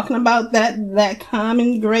 Talking about that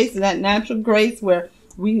common grace, that natural grace where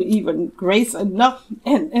we even grace enough.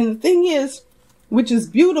 And the thing is, which is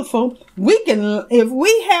beautiful, we can, if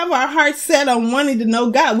we have our hearts set on wanting to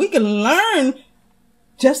know God, we can learn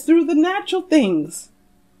just through the natural things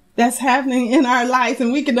that's happening in our lives,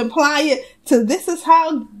 and we can apply it to this is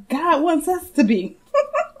how God wants us to be.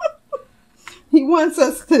 He wants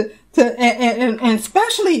us to and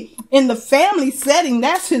especially in the family setting,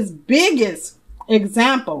 that's his biggest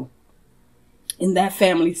example in that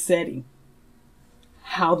family setting.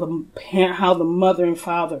 How the mother and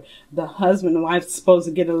father, the husband and wife, supposed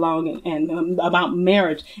to get along, and about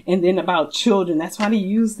marriage, and then about children. That's why he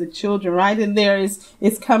used the children right in there.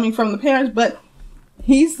 It's coming from the parents, but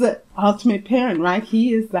he's the ultimate parent, right?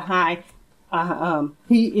 He is the high,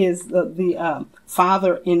 he is the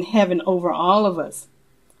Father in heaven over all of us.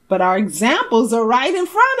 But our examples are right in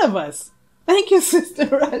front of us. Thank you, Sister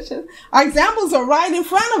Russian. Our examples are right in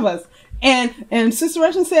front of us. And Sister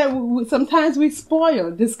Russian said sometimes we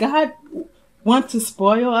spoil. Does God want to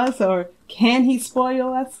spoil us, or can he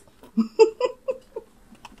spoil us?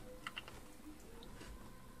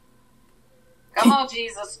 Come on,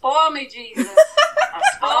 Jesus. Spoil me, Jesus.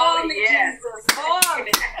 Spoil me, yes. Jesus. Spoil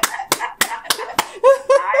me.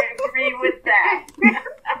 I agree with that.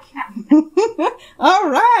 All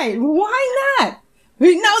right. Why not?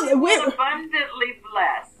 We know that we're abundantly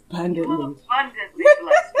blessed. Abundantly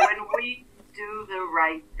blessed when we do the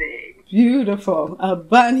right thing. Beautiful.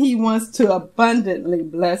 He wants to abundantly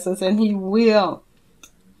bless us, and he will.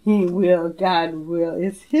 He will. God will.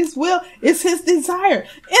 It's his will. It's his desire.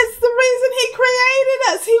 It's the reason he created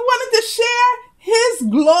us. He wanted to share his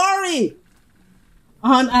glory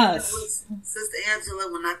on us. Sister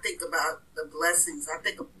Angela, when I think about the blessings, I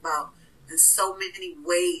think about in so many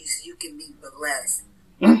ways you can be blessed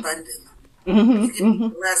abundantly. You can be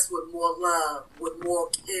blessed with more love, with more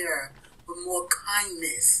care, with more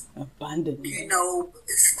kindness. Abundantly. You know,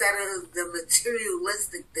 instead of the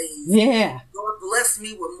materialistic things. Yeah. Lord, bless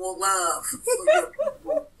me with more love for your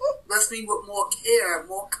people. Bless me with more care,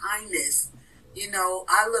 more kindness. You know,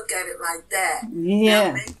 I look at it like that. Yeah.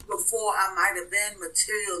 Now, maybe before I might have been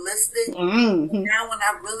materialistic. Now when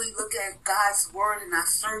I really look at God's word and I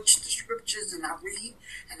search the scriptures and I read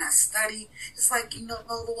and I study, it's like, you know,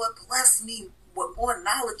 Lord, bless me with more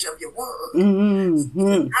knowledge of your word.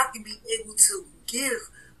 So I can be able to give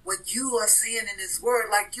what you are saying in his word,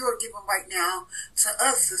 like you're giving right now to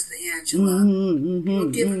us, Sister Angela.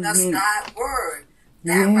 You're giving us God's word.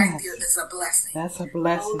 That right there is a blessing. That's a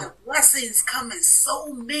blessing. The blessings come in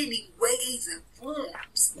so many ways and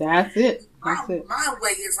forms. That's it. My way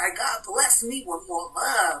is like, God bless me with more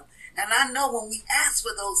love And I know when we ask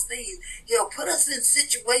for those things, he'll put us in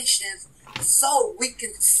situations so we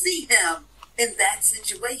can see him in that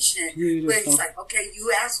situation. Beautiful. Where he's like, okay,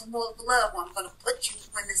 you ask for more love, well, I'm going to put you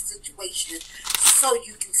in this situation so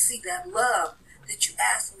you can see that love that you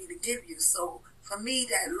asked me to give you. So for me,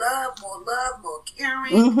 that love, more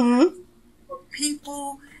caring for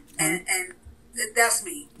people, and that's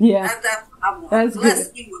me. Yeah. That's what I want. That's Bless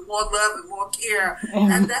good. me with more love and more care,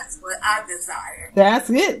 and that's what I desire. That's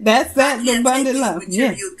it. That's that I can't abundant take love. these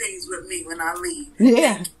material things with me when I leave.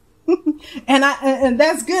 Yeah. and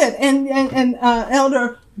that's good. And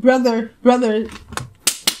elder brother,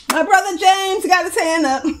 my brother James got his hand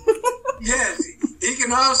up. Yes, he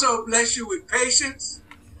can also bless you with patience.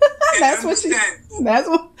 That's what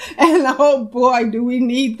and oh boy, do we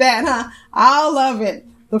need that, huh? All of it.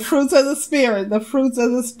 The fruits of the Spirit,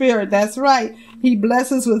 That's right. He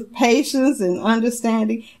blesses with patience and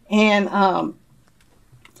understanding. And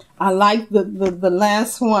I like the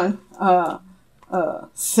last one,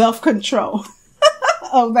 self-control.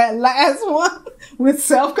 Of that last one with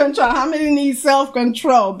self-control. How many need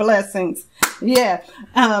self-control? Blessings. Yeah.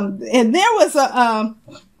 And there was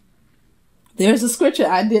there's a scripture.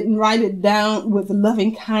 I didn't write it down. With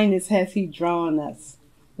loving kindness has he drawn us.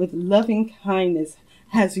 With loving kindness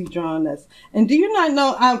has he drawn us. And do you not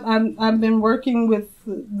know, I've been working with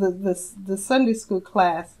the Sunday school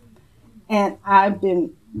class, and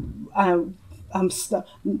I'm stuck.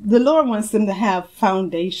 The Lord wants them to have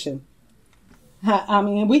foundation. I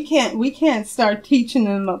mean, we can't start teaching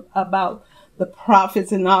them about the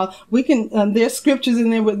prophets and all. We can, there's scriptures in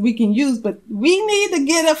there we can use, but we need to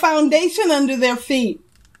get a foundation under their feet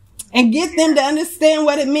and get them to understand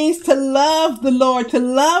what it means to love the Lord, to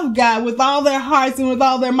love God with all their hearts and with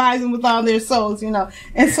all their minds and with all their souls,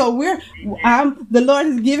 And so the Lord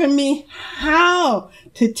has given me how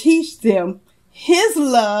to teach them his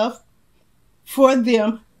love for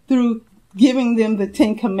them through giving them the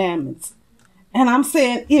 10 Commandments. And I'm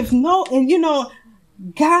saying,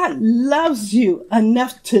 God loves you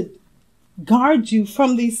enough to guard you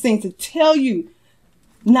from these things, to tell you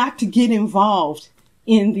not to get involved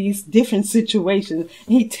in these different situations.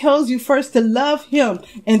 And he tells you first to love him.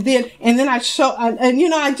 And then I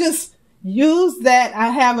just use that. I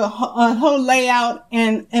have a whole layout,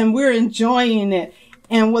 and we're enjoying it.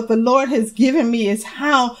 And what the Lord has given me is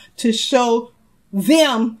how to show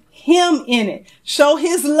them him in it. Show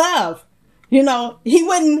his love. He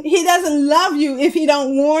doesn't love you if he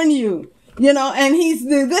don't warn you, and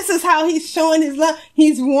this is how he's showing his love.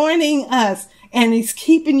 He's warning us, and he's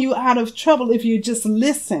keeping you out of trouble if you just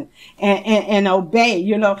listen and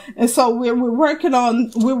obey, and so we're working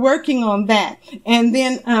on that. And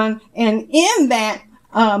then, and in that,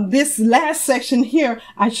 this last section here,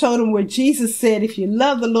 I showed them where Jesus said, if you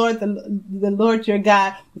love the Lord, the Lord your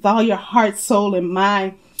God with all your heart, soul, and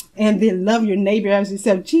mind, and then love your neighbor as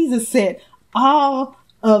yourself, Jesus said, all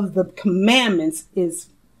of the commandments is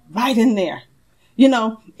right in there.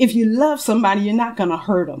 If you love somebody, you're not going to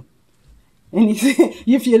hurt them. And he said,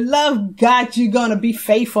 if you love God, you're going to be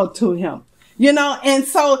faithful to him. And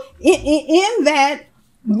so in that,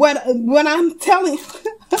 what I'm telling,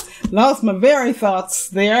 lost my very thoughts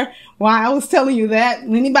there while I was telling you that.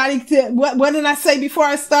 Anybody, what did I say before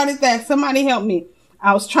I started that? Somebody help me.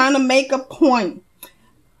 I was trying to make a point.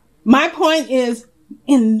 My point is,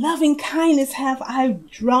 in loving kindness have I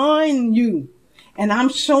drawn you. And I'm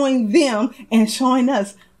showing them and showing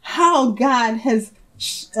us how God has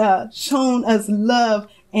shown us love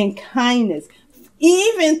and kindness,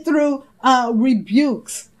 even through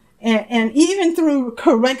rebukes and even through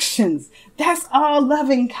corrections. That's all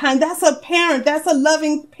loving kind. That's a parent. That's a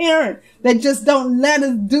loving parent that just don't let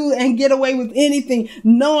us do and get away with anything,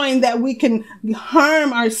 knowing that we can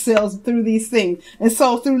harm ourselves through these things. And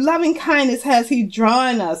so through loving kindness has he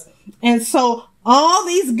drawn us. And so all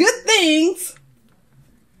these good things,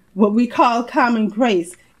 what we call common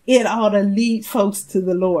grace, it ought to lead folks to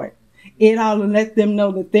the Lord. It ought to let them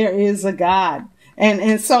know that there is a God.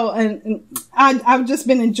 And so I've just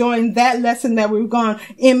been enjoying that lesson that we've gone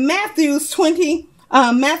in Matthew's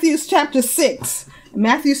chapter 6.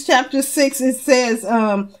 Matthew's chapter 6, it says,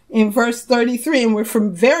 in verse 33, and we're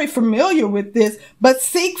very familiar with this, but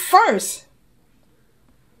seek first.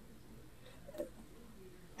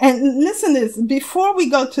 And listen to this, before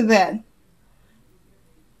we go to that,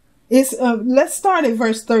 let's start at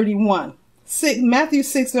verse 31. Matthew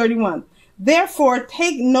 6:31. Therefore,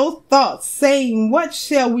 take no thought, saying, what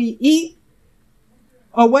shall we eat?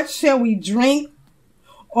 Or what shall we drink?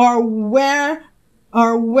 Or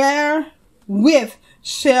wherewith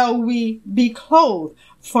shall we be clothed?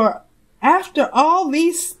 For after all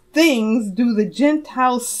these things do the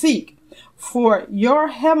Gentiles seek? For your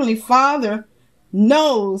heavenly Father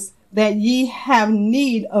knows that ye have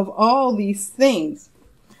need of all these things.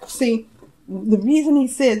 See, the reason he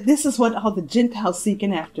said this is what all the Gentiles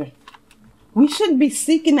seeking after. We shouldn't be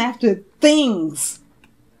seeking after things.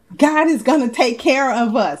 God is going to take care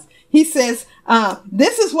of us. He says,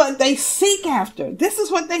 this is what they seek after. This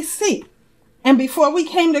is what they seek. And before we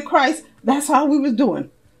came to Christ, that's all we was doing.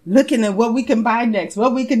 Looking at what we can buy next,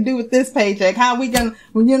 what we can do with this paycheck, how we can,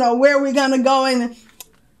 where we're going to go, and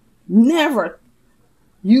never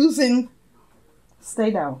using,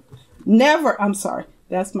 stay down. Never, I'm sorry,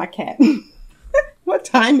 that's my cat. What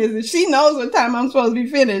time is it? She knows what time I'm supposed to be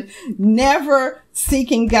finished. Never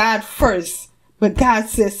seeking God first. But God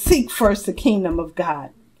says, seek first the kingdom of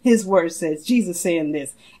God. His word says, Jesus saying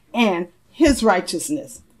this, and his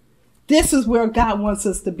righteousness. This is where God wants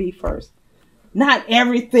us to be first. Not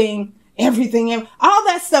everything. All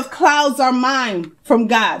that stuff clouds our mind from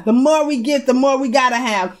God. The more we get, the more we gotta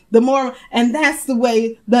have. And that's the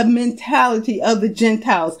way, the mentality of the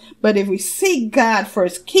Gentiles. But if we seek God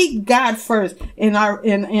first, keep God first in our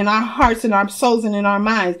hearts and our souls and in our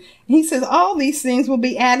minds, he says all these things will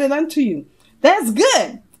be added unto you. That's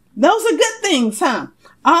good. Those are good things, huh?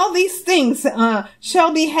 All these things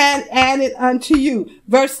shall be added unto you.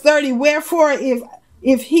 Verse 30, wherefore if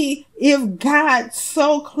God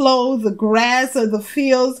so clothe the grass of the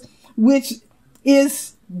fields, which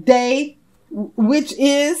is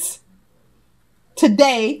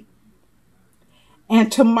today,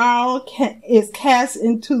 and tomorrow is cast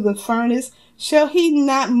into the furnace, shall he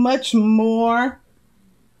not much more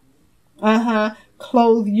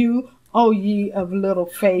clothe you, O ye of little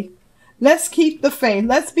faith? Let's keep the faith.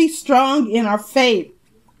 Let's be strong in our faith,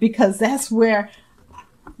 because that's where,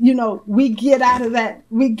 we get out of that.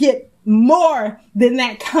 We get more than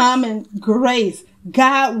that common grace.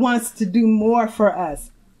 God wants to do more for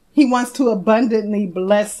us. He wants to abundantly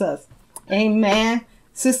bless us. Amen.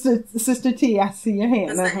 Sister T, I see your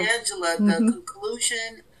hand. Sister Angela, the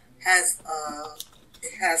conclusion has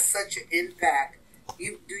such an impact.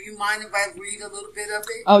 Do you mind if I read a little bit of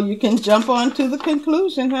it? Oh, you can jump on to the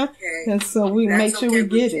conclusion, huh? Okay. And so we make sure we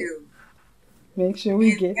get it. Make sure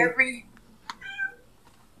we get it.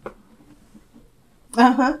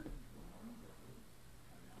 I'm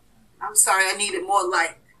sorry, I needed more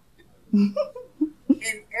light. And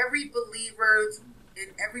every believer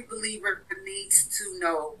needs to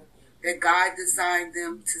know that God designed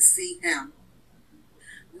them to see him,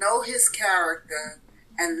 know his character,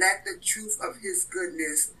 and let the truth of his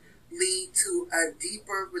goodness lead to a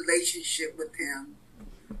deeper relationship with him.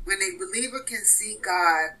 When a believer can see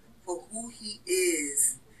God for who he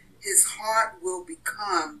is, his heart will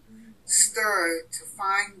become stirred to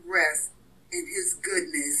find rest in his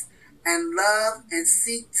goodness and love and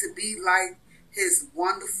seek to be like his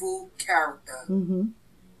wonderful character. Mm-hmm.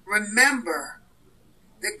 Remember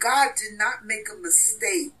that God did not make a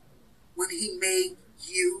mistake when he made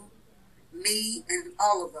you, me, and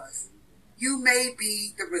all of us. You may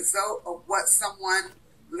be the result of what someone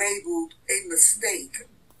labeled a mistake.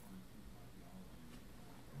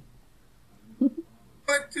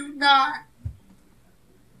 But do not.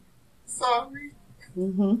 Sorry.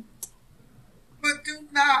 Mm-hmm. But do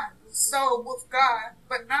not so with God,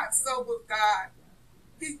 but not so with God.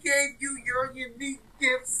 He gave you your unique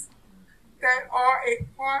gifts that are a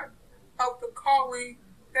part of the calling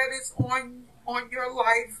that is on your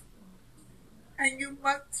life. And you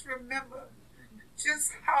must remember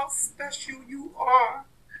just how special you are.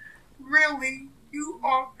 Really, you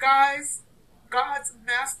are God's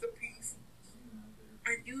masterpiece.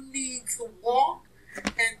 And you need to walk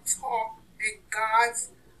and talk in God's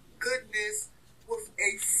goodness with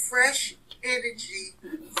a fresh energy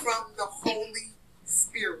from the Holy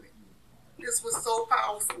Spirit. This was so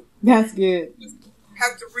powerful. That's good.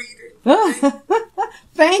 Have to read it.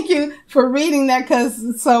 Thank you for reading that,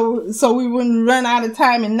 because so we wouldn't run out of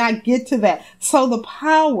time and not get to that. So the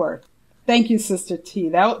power. Thank you, Sister T.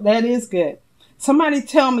 That is good. Somebody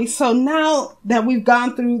tell me, so now that we've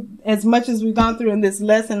gone through as much as we've gone through in this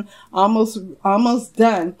lesson, almost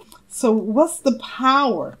done. So what's the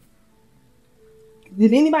power?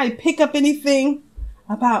 Did anybody pick up anything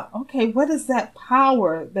about, okay, what is that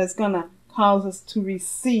power that's going to cause us to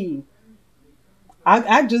receive?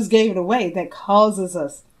 I just gave it away. That causes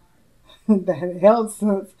us, that helps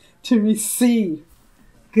us to receive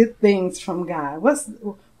good things from God. What's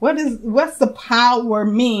the power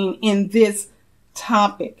mean in this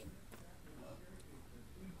topic?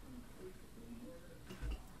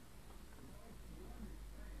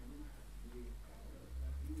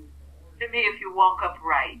 To me, if you walk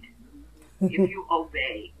upright, if you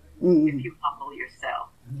obey, if you humble yourself.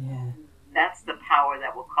 Yeah. That's the power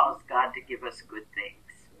that will cause God to give us good things.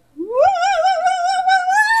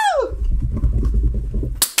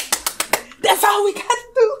 That's all we got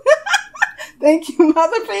to do. Thank you,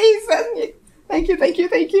 Mother Peace. Thank you, thank you,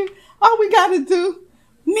 thank you. All we got to do,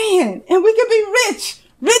 man, and we can be rich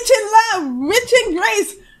in love, rich in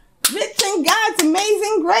grace, rich in God's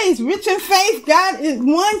amazing grace, rich in faith. God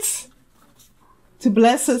wants to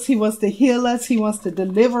bless us. He wants to heal us. He wants to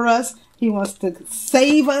deliver us. He wants to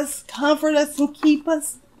save us, comfort us, and keep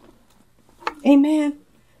us. Amen.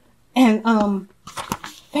 And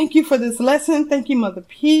thank you for this lesson. Thank you, Mother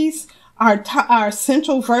Peace. Our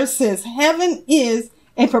central verse says, heaven is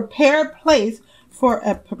a prepared place for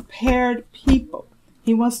a prepared people.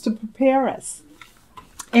 He wants to prepare us.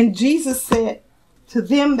 And Jesus said, to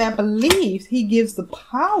them that believe, he gives the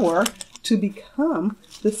power to become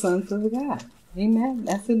the sons of God. Amen.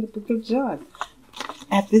 That's in the book of John.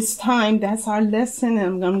 At this time, that's our lesson,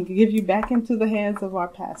 and I'm going to give you back into the hands of our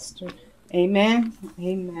pastor. Amen.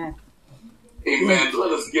 Amen. Amen.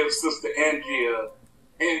 Let us give Sister Angie a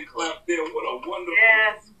hand clap there. What a wonderful.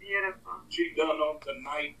 Yes, beautiful. She done on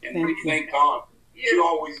tonight, and we thank God. She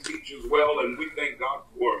always teaches well, and we thank God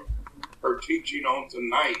for her teaching on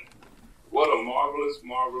tonight. What a marvelous,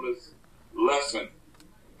 marvelous lesson.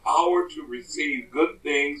 Power to receive good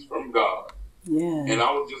things from God. Yeah. And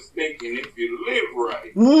I was just thinking, if you live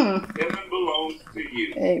right, heaven belongs to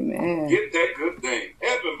you. Amen. Get that good thing.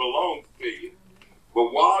 Heaven belongs to you.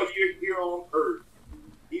 But while you're here on earth,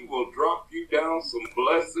 he will drop you down some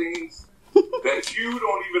blessings that you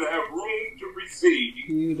don't even have room to receive.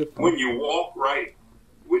 Beautiful. When you walk right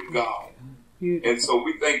with God. Beautiful. And so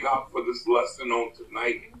we thank God for this lesson on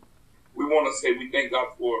tonight. We want to say we thank God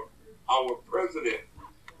for our president,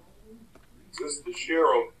 Sister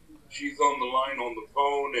Cheryl. She's on the line on the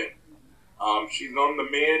phone, and she's on the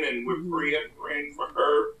mend, and we're praying for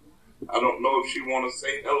her. I don't know if she want to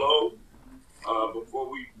say hello before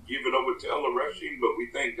we give it over to Ella Rushing, but we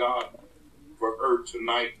thank God for her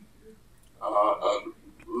tonight, at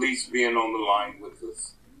least being on the line with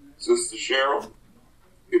us. Sister Cheryl,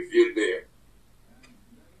 if you're there.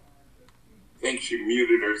 I think she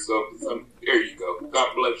muted herself. There you go.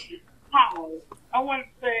 God bless you. Hi. I want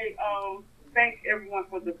to say thank everyone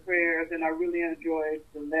for the prayers, and I really enjoyed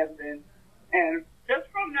the lesson. And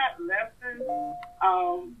just from that lesson,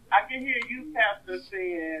 I can hear you, Pastor,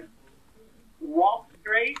 saying, walk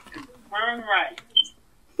straight and turn right.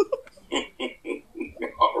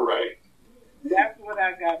 All right. That's what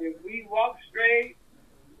I got. If we walk straight,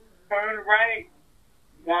 turn right,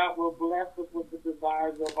 God will bless us with the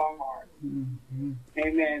desires of our heart. Mm-hmm.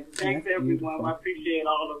 Amen. Thanks, everyone. Beautiful. I appreciate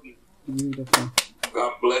all of you. Beautiful.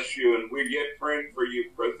 God bless you, and we're yet praying for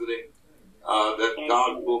you, President, that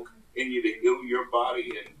God will continue to heal your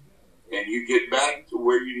body and you get back to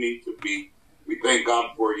where you need to be. We thank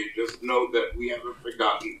God for you. Just know that we haven't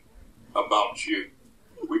forgotten about you.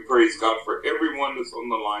 We praise God for everyone that's on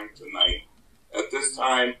the line tonight. At this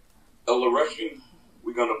time, Ella Rushing,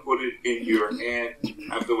 we're going to put it in your hand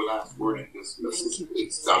after the last word and dismissal.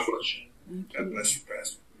 Please. God bless you. God bless you,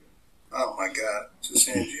 Pastor. Oh my God,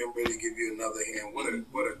 Sister Angie, I'm ready to give you another hand.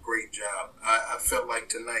 What a great job. I felt like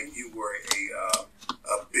tonight you were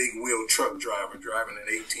a big wheel truck driver driving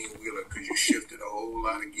an 18-wheeler because you shifted a whole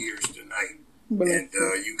lot of gears tonight. And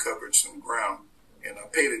you covered some ground. And I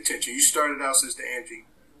paid attention. You started out, Sister Angie,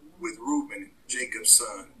 with Reuben, Jacob's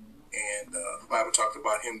son. And the Bible talked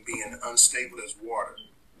about him being unstable as water.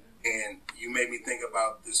 And you made me think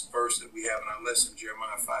about this verse that we have in our lesson,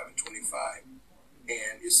 Jeremiah 5:25.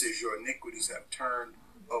 And it says, your iniquities have turned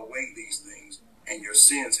away these things, and your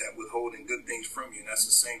sins have withholding good things from you. And that's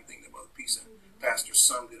the same thing that Mother Peace and Pastor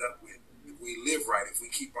summed it up with. If we live right, if we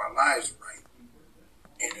keep our lives right,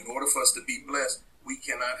 and in order for us to be blessed, we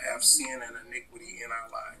cannot have sin and iniquity in our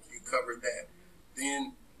lives. You covered that.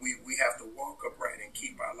 Then we have to walk upright and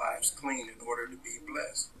keep our lives clean in order to be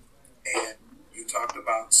blessed. And you talked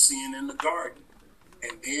about sin in the garden.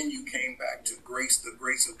 And then you came back to grace, the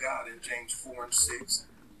grace of God in James 4:6.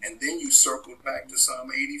 And then you circled back to Psalm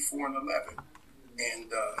 84:11.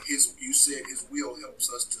 And you said his will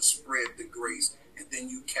helps us to spread the grace. And then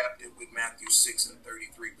you capped it with Matthew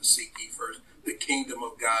 6:33. But seek ye first the kingdom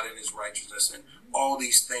of God and his righteousness, and all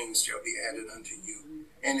these things shall be added unto you.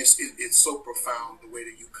 And it's so profound the way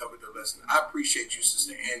that you covered the lesson. I appreciate you,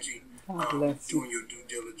 Sister Angie, doing your due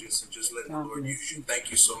diligence and just letting the Lord use you.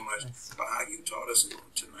 Thank you so much for how you taught us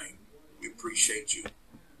tonight. We appreciate you.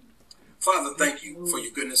 Father, thank you for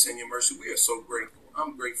your goodness and your mercy. We are so grateful.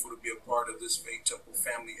 I'm grateful to be a part of this Faith Temple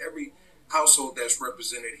family. Every household that's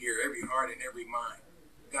represented here, every heart and every mind.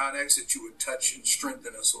 God, I ask that you would touch and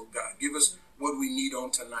strengthen us, oh God. Give us what we need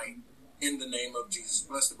on tonight in the name of Jesus.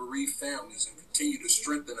 Bless the bereaved families and continue to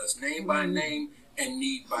strengthen us name by name and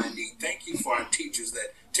need by need. Thank you for our teachers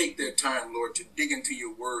that take their time, Lord, to dig into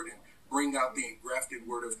your word and bring out the engrafted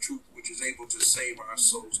word of truth, which is able to save our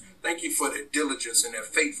souls. Thank you for their diligence and their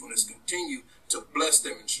faithfulness. Continue to bless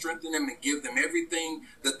them and strengthen them and give them everything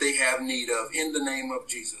that they have need of in the name of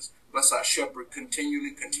Jesus. Bless our shepherd continue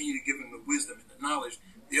to give him the wisdom and the knowledge,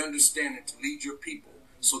 the understanding to lead your people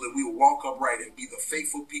so that we will walk upright and be the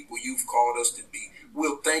faithful people you've called us to be.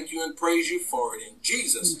 We'll thank you and praise you for it in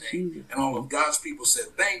Jesus' name. And all of God's people said,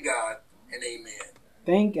 thank God and amen.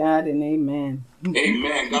 Thank God and amen.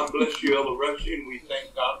 Amen. God bless you, Elder Rushy, and we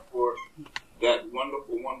thank God for that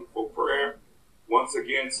wonderful, wonderful prayer. Once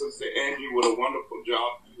again, Sister Angie, what a wonderful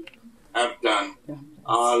job you have done.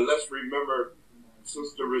 Let's remember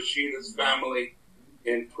Sister Rashida's family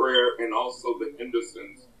in prayer and also the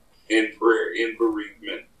Hendersons in prayer, in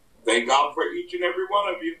bereavement. Thank God for each and every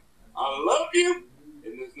one of you. I love you,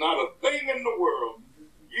 and there's not a thing in the world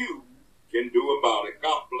you can do about it.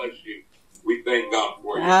 God bless you. We thank God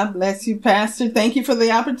for you. God bless you, Pastor. Thank you for the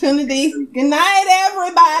opportunity. Good night,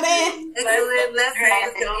 everybody. Excellent lesson,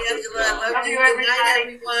 Angela. Love you. Good night,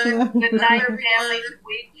 everyone. Good night, family.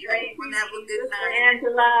 Sweet dreams. Have a good night.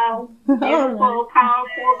 Angela, beautiful,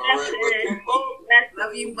 powerful message.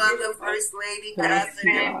 Love you, Mother, First Lady, Pastor,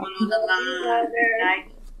 everyone on the line. Good night.